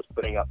Gordon was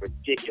putting up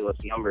ridiculous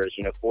numbers,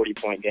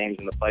 40-point games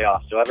in the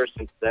playoffs. So ever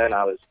since then,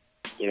 I was,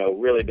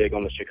 really big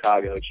on the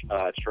Chicago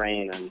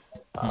train. And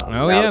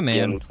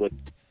man.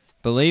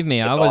 Believe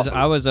me,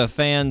 I was a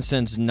fan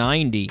since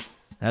 '90.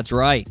 That's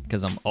right,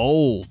 because I'm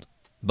old.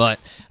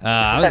 But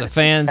I was a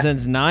fan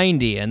since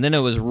 '90, and then it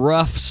was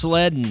rough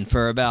sledding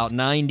for about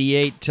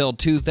 '98 till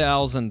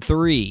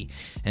 2003.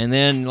 And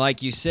then,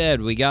 like you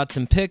said, we got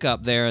some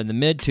pickup there in the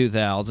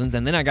mid-2000s,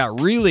 and then I got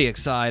really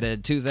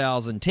excited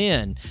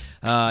 2010.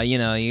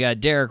 You got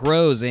Derrick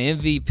Rose, the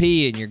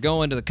MVP, and you're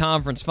going to the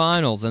conference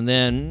finals, and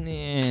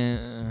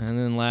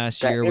then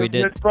last year we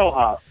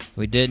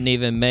didn't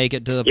even make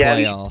it to the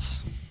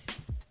playoffs.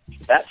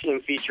 That team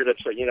featured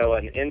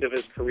an end of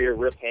his career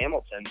Rip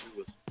Hamilton, who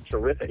was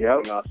terrific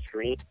coming off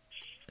screen.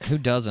 Who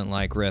doesn't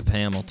like Rip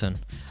Hamilton?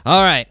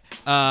 All right,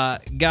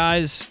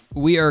 guys,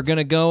 we are going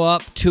to go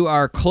up to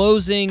our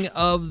closing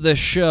of the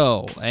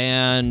show.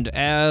 And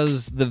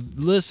as the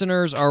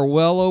listeners are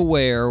well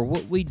aware,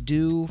 what we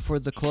do for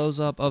the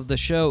close-up of the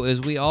show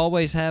is we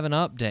always have an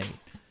update.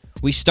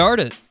 We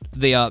started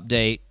the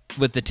update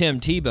with the Tim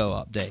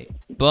Tebow update,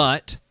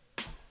 but...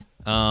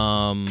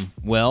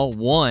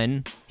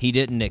 one, he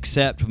didn't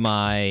accept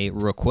my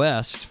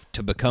request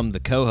to become the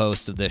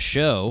co-host of this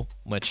show,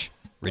 which,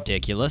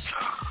 ridiculous.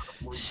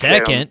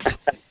 Second,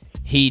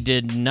 he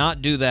did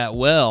not do that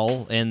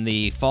well in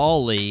the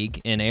Fall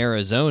League in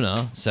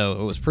Arizona, so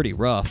it was pretty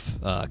rough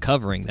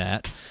covering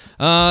that.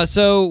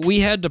 So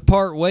we had to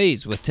part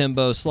ways with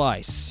Timbo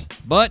Slice.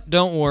 But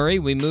don't worry,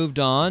 we moved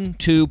on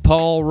to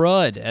Paul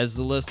Rudd, as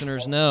the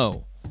listeners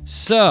know.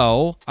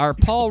 So, our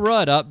Paul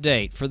Rudd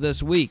update for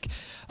this week.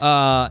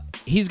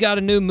 He's got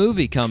a new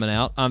movie coming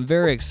out I'm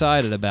very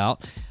excited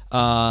about.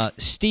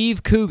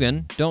 Steve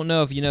Coogan, don't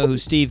know if you know who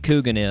Steve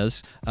Coogan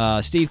is.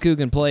 Steve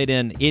Coogan played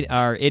in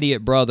Our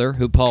Idiot Brother,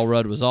 who Paul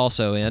Rudd was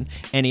also in,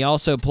 and he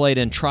also played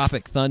in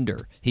Tropic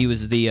Thunder. He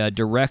was the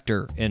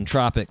director in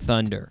Tropic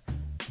Thunder.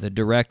 the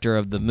director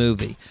of the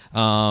movie.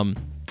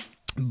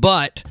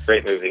 But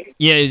Great movie.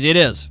 yeah, it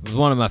is. It was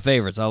one of my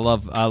favorites. I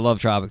love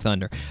Tropic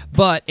Thunder.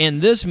 But in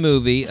this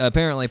movie,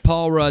 apparently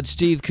Paul Rudd,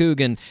 Steve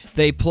Coogan,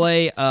 they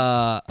play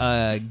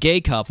a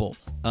gay couple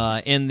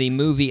in the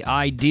movie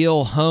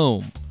Ideal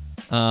Home,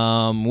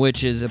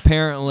 which is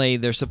apparently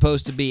they're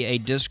supposed to be a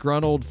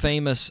disgruntled,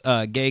 famous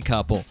gay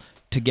couple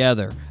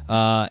together,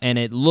 and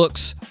it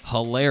looks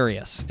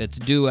hilarious. It's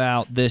due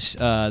out this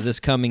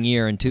coming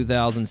year in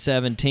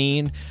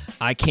 2017.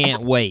 I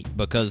can't wait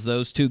because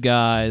those two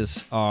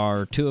guys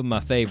are two of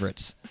my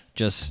favorites.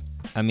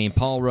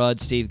 Paul Rudd,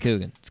 Steve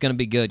Coogan. It's going to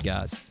be good,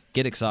 guys.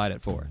 Get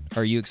excited for it.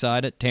 Are you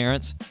excited,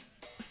 Terrence?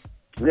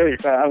 Really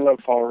excited. I love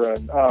Paul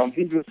Rudd.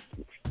 He's just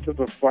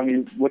a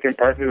funny looking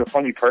person. He's a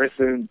funny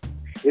person.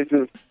 He's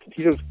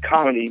just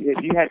comedy.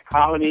 If you had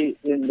comedy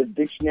in the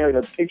dictionary,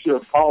 the picture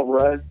of Paul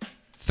Rudd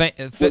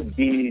would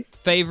be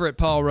favorite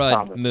Paul Rudd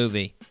comedy.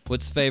 movie.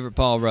 What's the favorite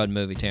Paul Rudd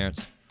movie,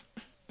 Terrence?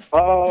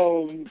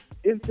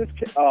 It's just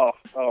oh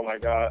my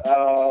god.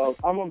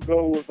 I'm gonna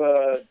go with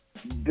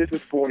This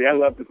Is 40. I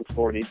love This Is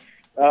 40.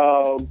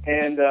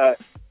 And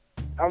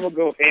I'm gonna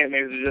go with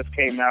Ant-Man that just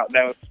came out.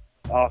 That was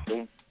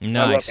awesome.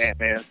 Nice. I love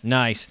Ant-Man.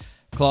 Nice.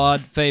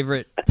 Claude,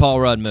 favorite Paul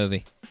Rudd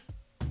movie?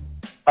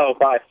 Oh,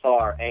 by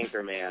far,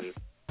 Anchorman.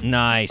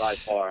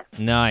 Nice. By far.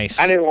 Nice.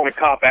 I didn't want to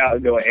cop out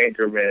and go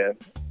Anchorman.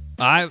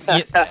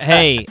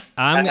 Hey,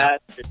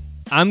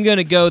 I'm going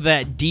to go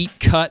that deep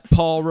cut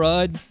Paul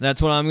Rudd.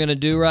 That's what I'm going to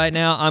do right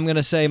now. I'm going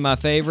to say my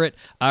favorite,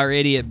 Our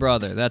Idiot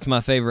Brother. That's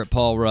my favorite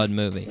Paul Rudd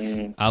movie.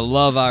 Mm. I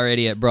love Our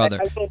Idiot Brother.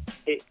 I think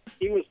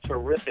he was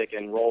terrific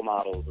in Role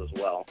Models as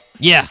well.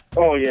 Yeah.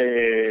 Oh,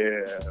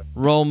 yeah.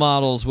 Role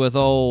Models with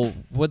old,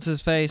 what's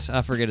his face?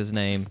 I forget his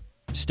name.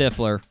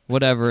 Stifler.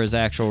 Whatever his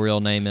actual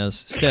real name is.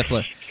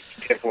 Stifler.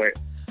 Can't wait.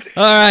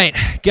 All right,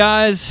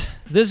 guys,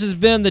 this has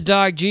been the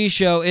Doc G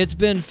Show. It's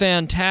been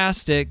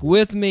fantastic.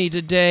 With me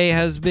today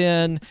has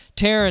been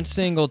Terrence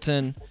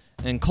Singleton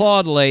and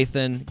Claude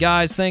Lathan.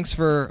 Guys, thanks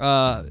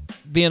for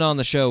being on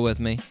the show with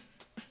me.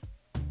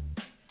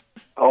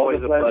 Always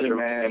a pleasure, pleasure,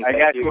 man. I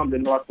got to come to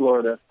North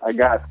Florida. I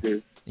got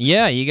to.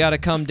 Yeah, you got to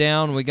come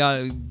down.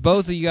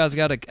 Both of you guys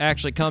got to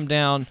actually come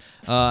down,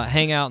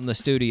 hang out in the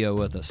studio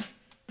with us.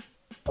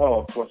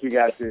 Oh, of course, we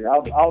got to.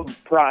 I'll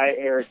pry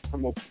Eric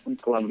from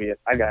Columbia.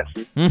 I got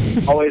you.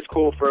 Always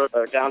cool for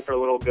down for a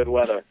little good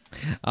weather.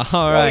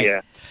 All right. Oh,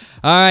 yeah.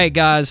 All right,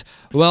 guys.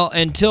 Well,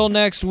 until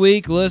next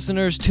week,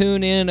 listeners,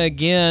 tune in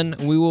again.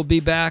 We will be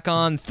back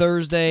on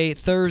Thursday.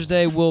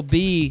 Thursday will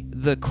be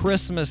the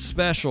Christmas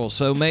special,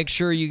 so make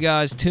sure you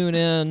guys tune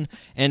in.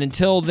 And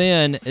until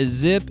then,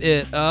 zip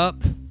it up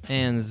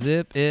and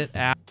zip it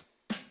out.